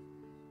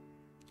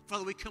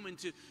 Father, we come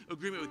into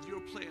agreement with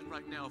your plan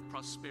right now of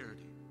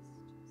prosperity.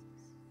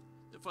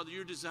 That, Father,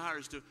 your desire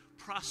is to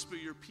prosper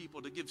your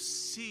people, to give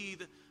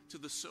seed to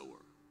the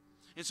sower.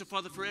 And so,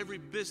 Father, for every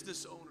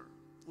business owner,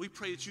 we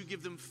pray that you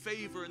give them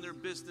favor in their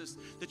business,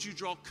 that you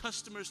draw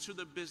customers to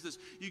their business.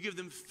 You give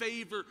them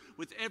favor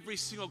with every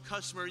single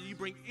customer. You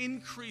bring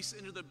increase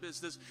into the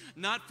business,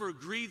 not for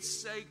greed's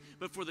sake,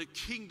 but for the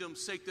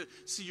kingdom's sake, to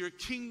see your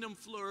kingdom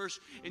flourish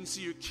and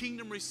see your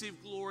kingdom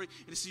receive glory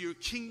and to see your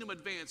kingdom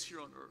advance here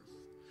on earth.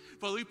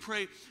 Father, we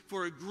pray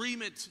for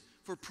agreement,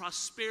 for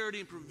prosperity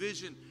and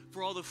provision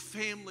for all the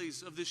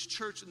families of this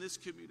church and this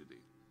community.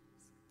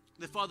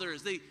 That, Father,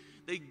 as they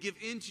give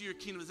into your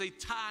kingdom, as they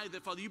tithe,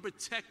 that, Father, you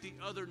protect the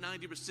other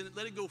 90%.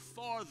 Let it go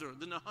farther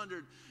than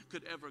 100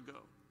 could ever go.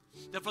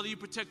 That, Father, you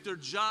protect their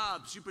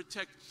jobs. You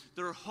protect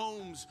their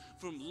homes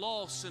from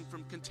loss and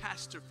from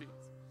catastrophe.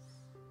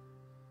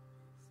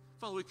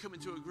 Father, we come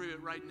into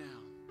agreement right now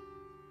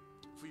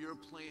for your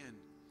plan,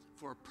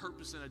 for a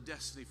purpose and a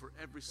destiny for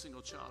every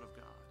single child of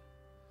God.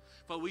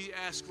 Father, we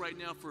ask right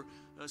now for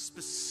a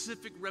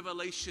specific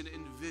revelation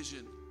and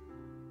vision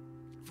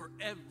for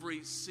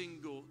every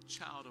single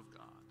child of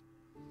God.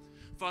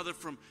 Father,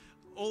 from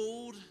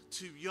old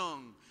to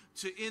young,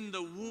 to in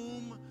the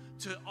womb,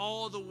 to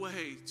all the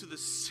way to the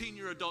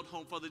senior adult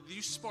home, Father, do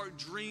you spark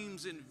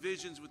dreams and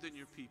visions within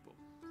your people?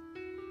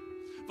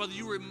 Father,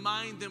 you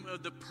remind them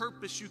of the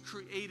purpose you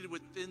created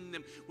within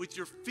them, with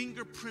your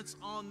fingerprints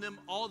on them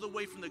all the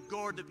way from the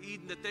Garden of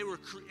Eden, that they were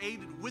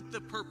created with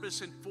the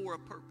purpose and for a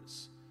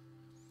purpose.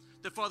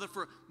 That, Father,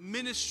 for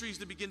ministries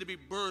to begin to be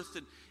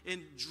birthed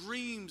and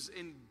dreams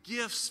and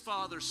gifts,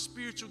 Father,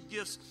 spiritual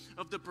gifts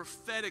of the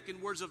prophetic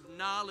and words of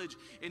knowledge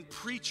and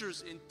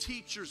preachers and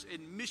teachers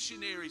and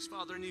missionaries,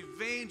 Father, and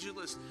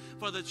evangelists,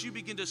 Father, that you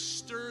begin to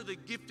stir the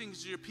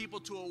giftings of your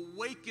people to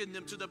awaken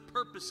them to the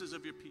purposes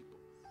of your people.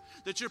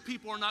 That your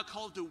people are not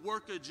called to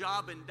work a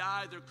job and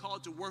die. They're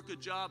called to work a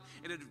job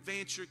and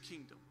advance your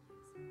kingdom.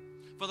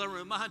 Father, I'm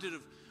reminded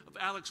of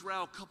Alex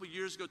Rao a couple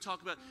years ago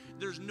talking about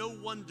there's no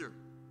wonder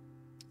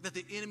that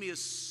the enemy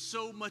is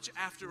so much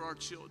after our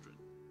children.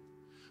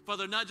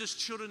 Father, not just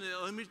children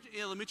in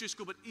elementary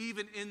school, but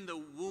even in the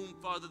womb,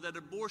 Father, that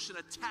abortion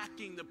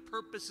attacking the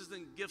purposes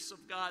and gifts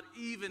of God,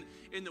 even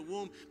in the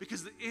womb,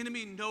 because the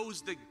enemy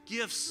knows the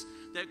gifts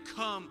that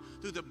come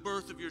through the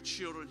birth of your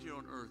children here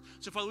on earth.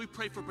 So, Father, we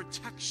pray for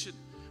protection.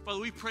 Father,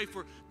 we pray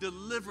for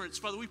deliverance.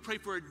 Father, we pray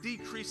for a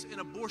decrease in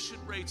abortion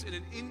rates and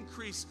an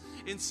increase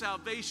in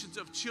salvations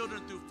of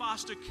children through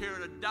foster care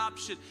and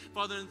adoption,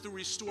 Father, and through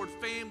restored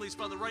families.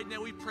 Father, right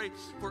now we pray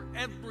for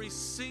every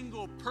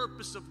single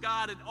purpose of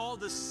God, and all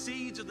the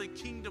seeds of the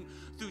kingdom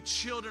through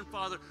children,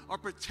 Father, are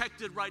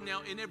protected right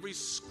now in every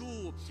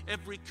school,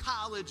 every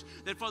college,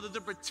 that, Father,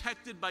 they're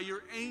protected by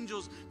your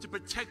angels to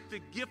protect the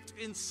gift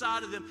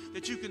inside of them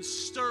that you can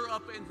stir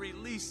up and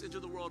release into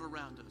the world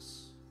around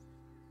us.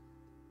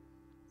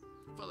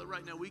 Father,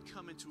 right now we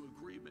come into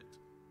agreement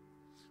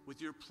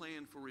with your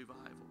plan for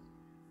revival.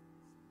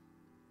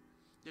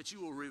 That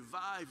you will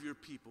revive your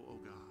people, oh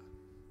God.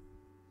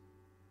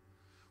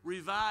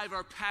 Revive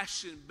our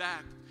passion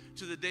back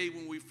to the day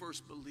when we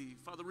first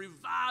believed. Father,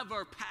 revive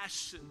our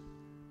passion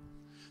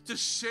to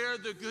share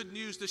the good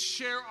news, to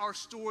share our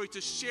story, to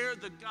share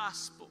the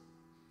gospel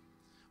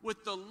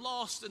with the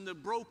lost and the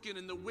broken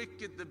and the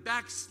wicked, the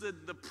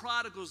backslid, the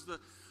prodigals, the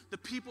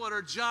people at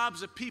our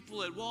jobs, the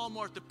people at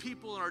Walmart, the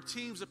people in our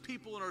teams, the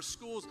people in our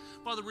schools.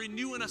 Father,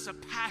 renew in us a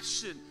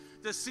passion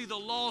to see the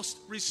lost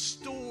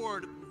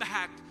restored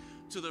back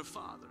to their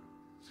Father.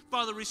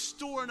 Father,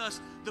 restore in us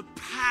the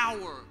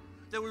power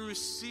that we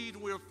received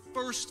when we were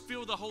first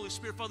filled with the Holy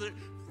Spirit. Father,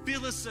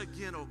 fill us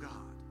again, oh God.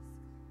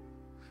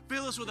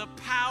 Fill us with a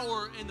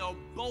power and a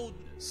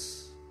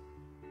boldness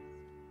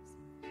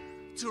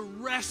to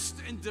rest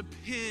and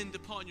depend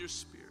upon your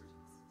Spirit.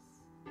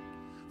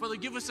 Father,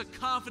 give us a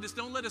confidence.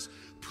 Don't let us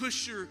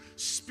push your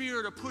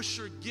Spirit or push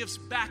your gifts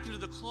back into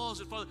the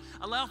closet. Father,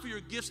 allow for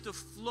your gifts to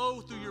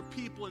flow through your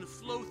people and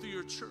flow through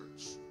your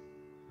church.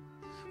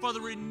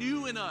 Father,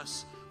 renew in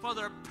us,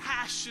 Father, a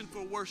passion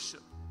for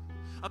worship,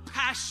 a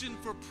passion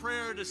for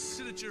prayer to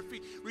sit at your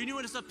feet. Renew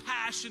in us a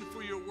passion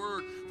for your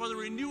word. Father,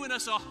 renew in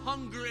us a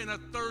hunger and a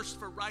thirst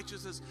for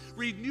righteousness.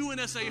 Renew in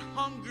us a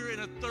hunger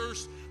and a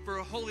thirst for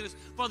holiness.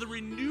 Father,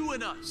 renew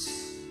in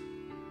us.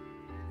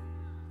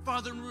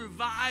 Father,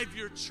 revive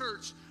your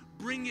church.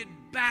 Bring it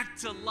back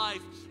to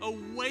life.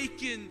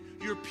 Awaken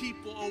your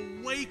people.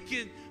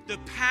 Awaken the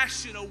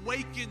passion.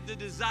 Awaken the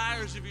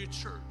desires of your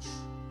church.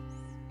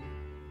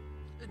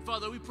 And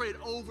Father, we pray it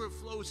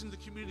overflows into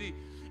the community.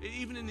 And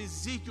even in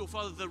Ezekiel,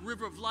 Father, the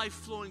river of life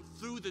flowing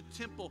through the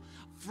temple,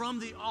 from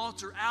the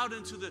altar out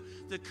into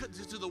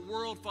the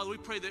world, Father. We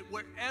pray that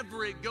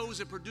wherever it goes,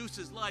 it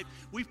produces life.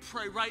 We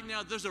pray right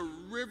now there's a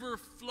river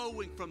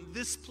flowing from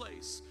this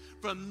place,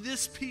 from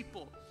this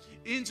people,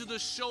 into the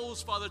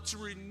shoals, Father, to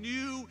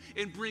renew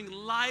and bring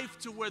life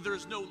to where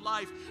there's no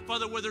life.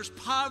 Father, where there's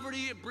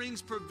poverty, it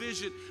brings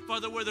provision.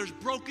 Father, where there's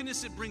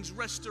brokenness, it brings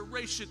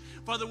restoration.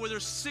 Father, where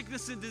there's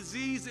sickness and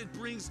disease, it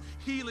brings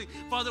healing.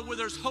 Father, where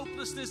there's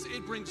hopelessness,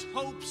 it brings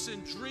hopes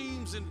and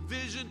dreams and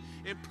vision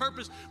and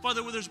purpose.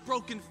 Father, where there's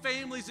broken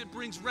families, it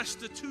brings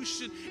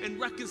restitution and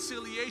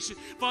reconciliation.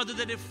 Father,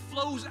 that it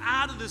flows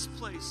out of this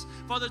place,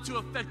 Father, to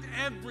affect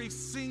every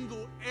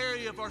single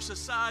area of our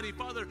society.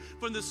 Father,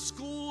 from the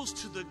schools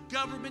to the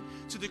government,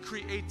 to the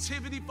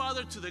creativity,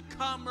 Father, to the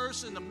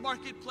commerce and the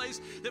marketplace,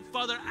 that,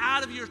 Father,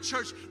 out of your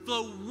church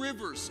flow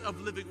rivers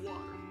of living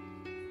water.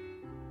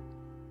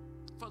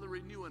 Father,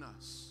 renew in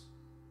us.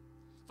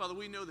 Father,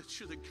 we know that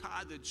you're the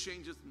God that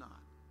changeth not.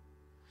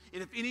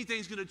 And if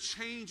anything's going to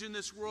change in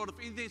this world, if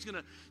anything's going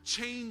to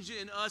change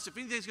in us, if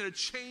anything's going to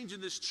change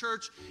in this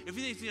church, if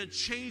anything's going to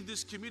change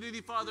this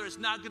community, Father, it's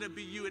not going to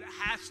be you. It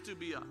has to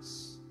be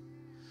us.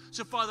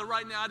 So, Father,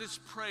 right now I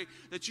just pray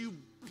that you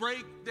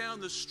break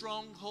down the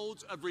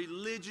strongholds of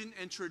religion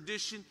and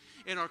tradition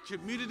in our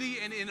community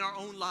and in our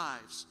own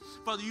lives.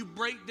 Father, you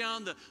break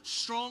down the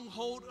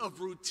stronghold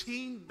of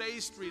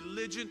routine-based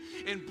religion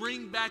and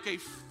bring back a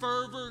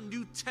fervor,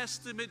 New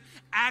Testament,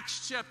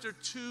 Acts chapter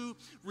 2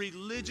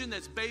 religion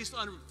that's based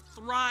on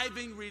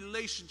thriving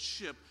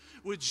relationship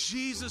with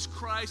Jesus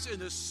Christ and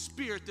the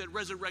Spirit that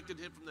resurrected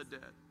him from the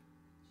dead.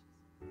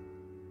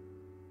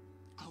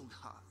 Oh,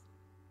 God.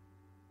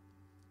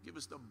 Give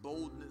us the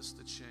boldness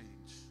to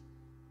change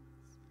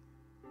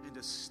and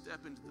to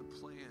step into the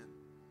plan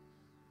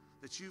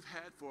that you've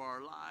had for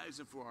our lives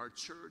and for our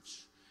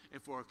church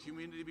and for our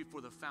community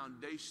before the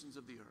foundations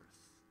of the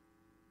earth.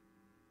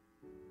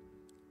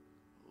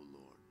 Oh,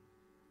 Lord.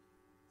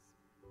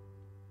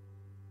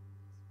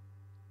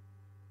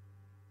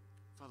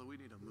 Father, we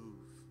need to move.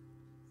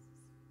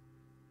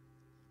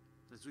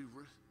 As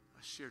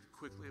I shared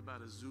quickly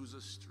about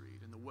Azusa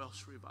Street and the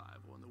Welsh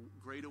Revival and the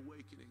Great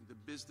Awakening, the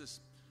Business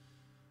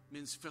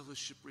Men's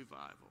Fellowship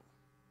Revival,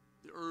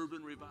 the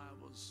urban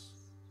revivals,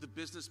 the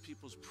business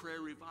people's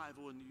prayer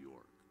revival in New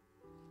York.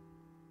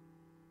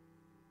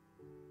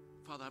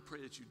 Father, I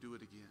pray that you do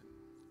it again.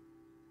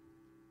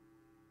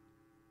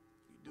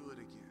 You do it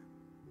again.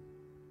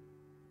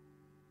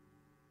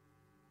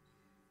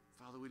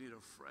 Father, we need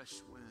a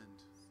fresh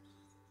wind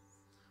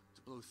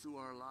to blow through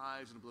our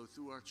lives and to blow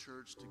through our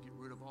church, to get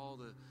rid of all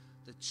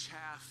the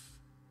chaff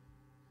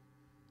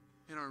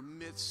in our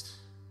midst,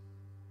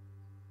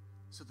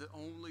 so the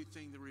only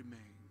thing that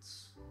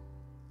remains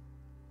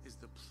is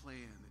the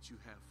plan that you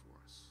have for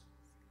us.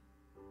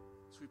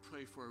 So we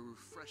pray for a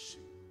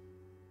refreshing.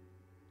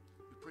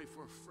 We pray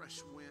for a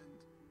fresh wind,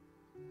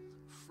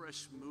 a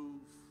fresh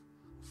move,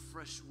 a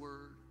fresh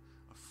word,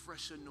 a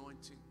fresh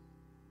anointing.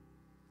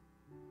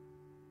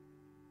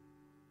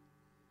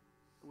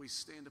 And we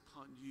stand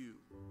upon you,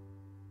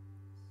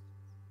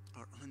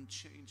 our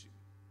unchanging,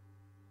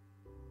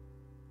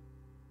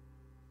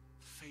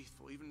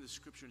 faithful, even in the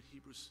scripture in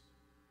Hebrews,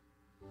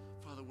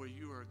 Father, where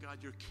you are,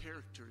 God, your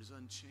character is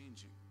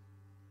unchanging.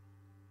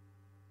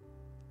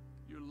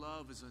 Your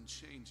love is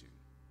unchanging.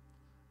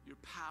 Your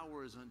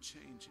power is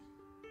unchanging.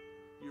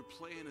 Your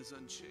plan is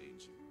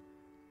unchanging.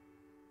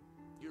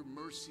 Your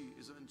mercy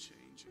is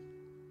unchanging.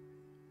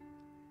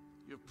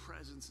 Your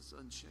presence is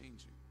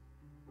unchanging.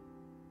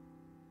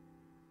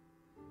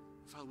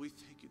 Father, we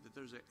thank you that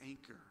there's an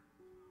anchor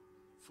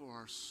for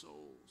our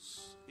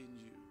souls in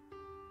you.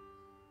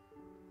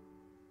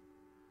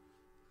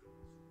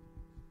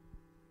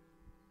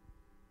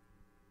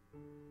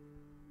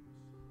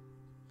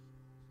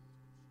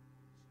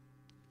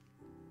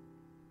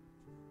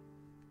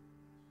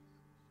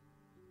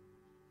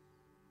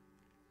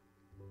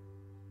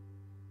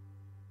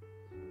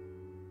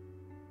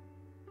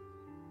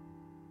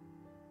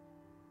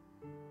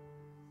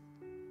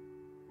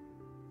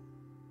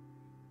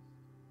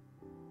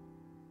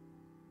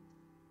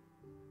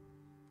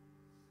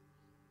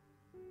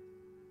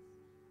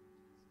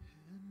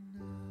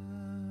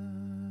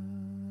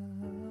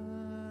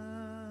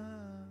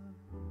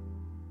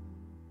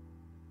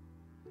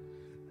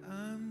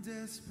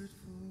 Desperate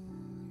for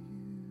you,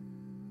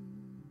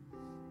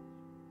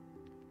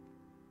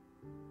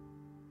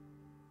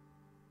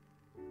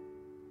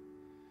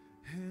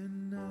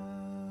 and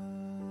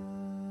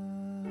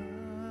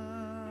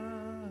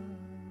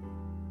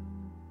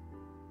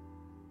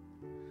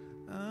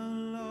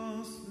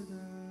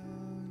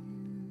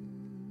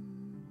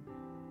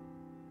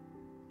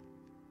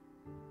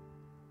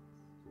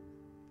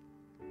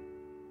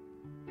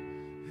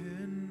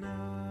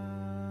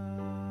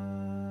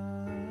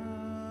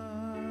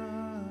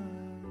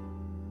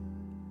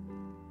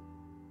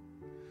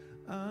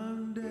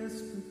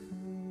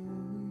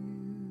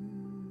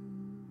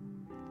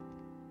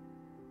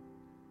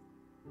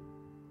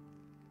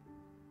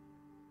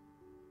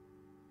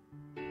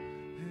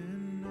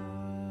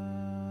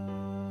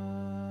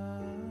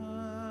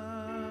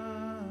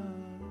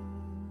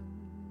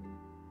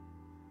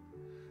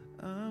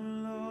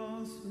I'm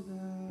lost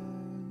without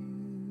you.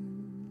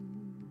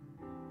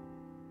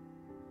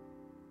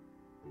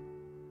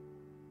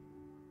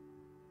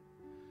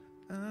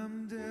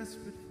 I'm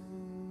desperate for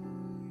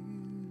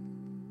you.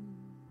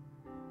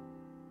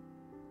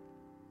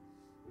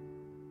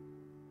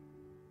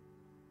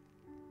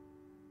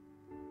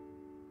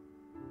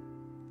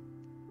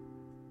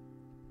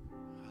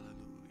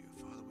 Hallelujah.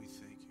 Father, we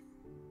thank you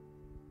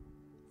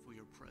for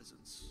your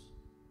presence.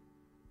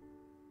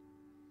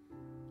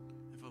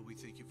 And Father, we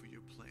thank you for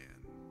your plan.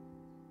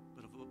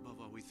 But above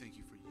all, we thank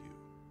you for you.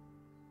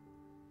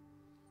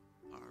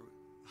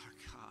 Our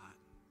God,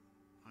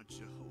 our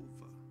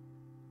Jehovah,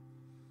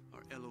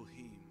 our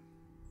Elohim,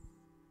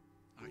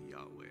 our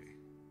Yahweh,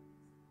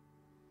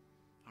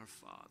 our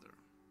Father,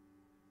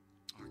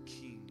 our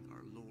King,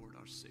 our Lord,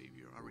 our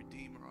Savior, our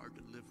Redeemer, our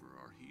Deliverer,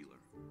 our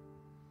Healer,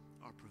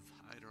 our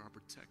Provider, our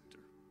Protector.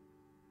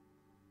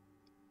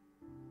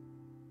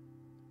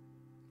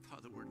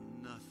 Father, we're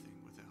nothing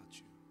without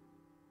you.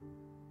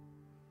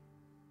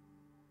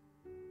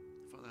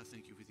 Father, I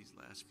thank you for these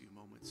last few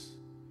moments.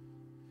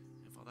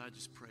 And Father, I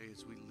just pray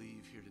as we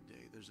leave here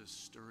today, there's a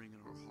stirring in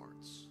our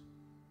hearts.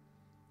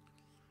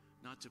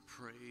 Not to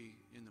pray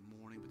in the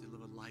morning, but to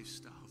live a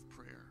lifestyle of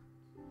prayer.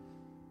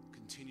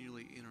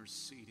 Continually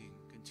interceding,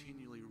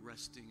 continually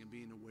resting and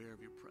being aware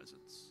of your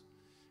presence.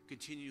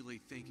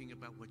 Continually thinking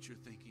about what you're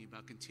thinking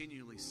about.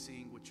 Continually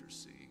seeing what you're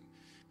seeing.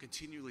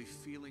 Continually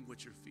feeling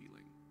what you're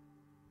feeling.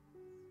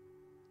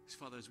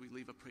 Father, as we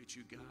leave, I pray that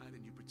you guide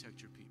and you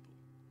protect your people.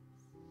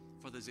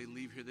 Father, as they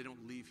leave here, they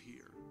don't leave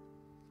here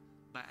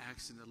by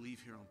accident. They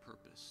leave here on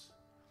purpose.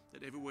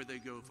 That everywhere they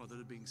go, Father,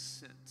 they're being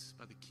sent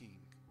by the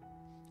King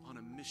on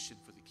a mission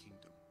for the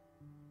kingdom.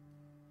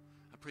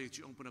 I pray that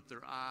you open up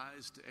their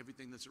eyes to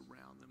everything that's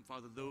around them.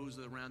 Father, those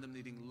that are around them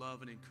needing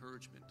love and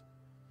encouragement,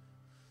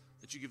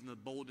 that you give them the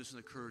boldness and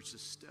the courage to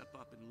step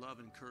up and love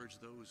and encourage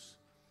those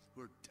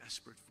who are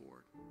desperate for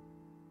it.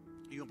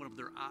 You open up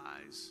their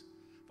eyes,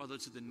 Father,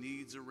 to the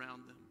needs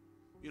around them.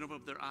 You open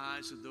up their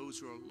eyes to those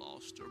who are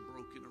lost or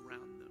broken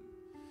around them.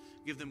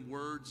 Give them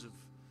words of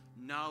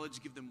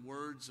knowledge. Give them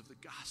words of the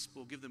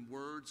gospel. Give them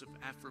words of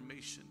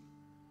affirmation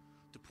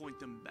to point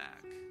them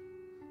back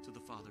to the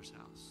Father's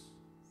house.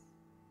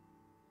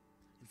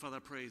 And Father, I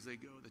pray as they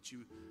go that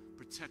you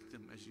protect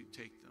them as you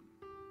take them.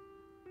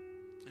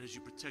 And as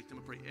you protect them,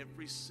 I pray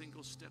every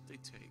single step they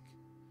take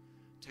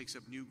takes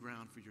up new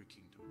ground for your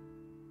kingdom.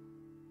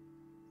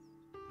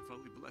 And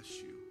Father, we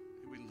bless you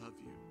and we love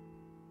you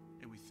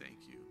and we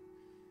thank you.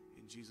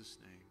 In Jesus'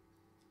 name.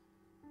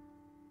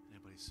 And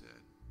everybody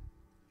said,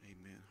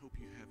 amen. Hope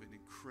you have an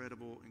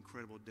incredible,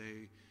 incredible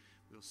day.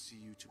 We'll see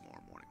you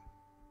tomorrow morning.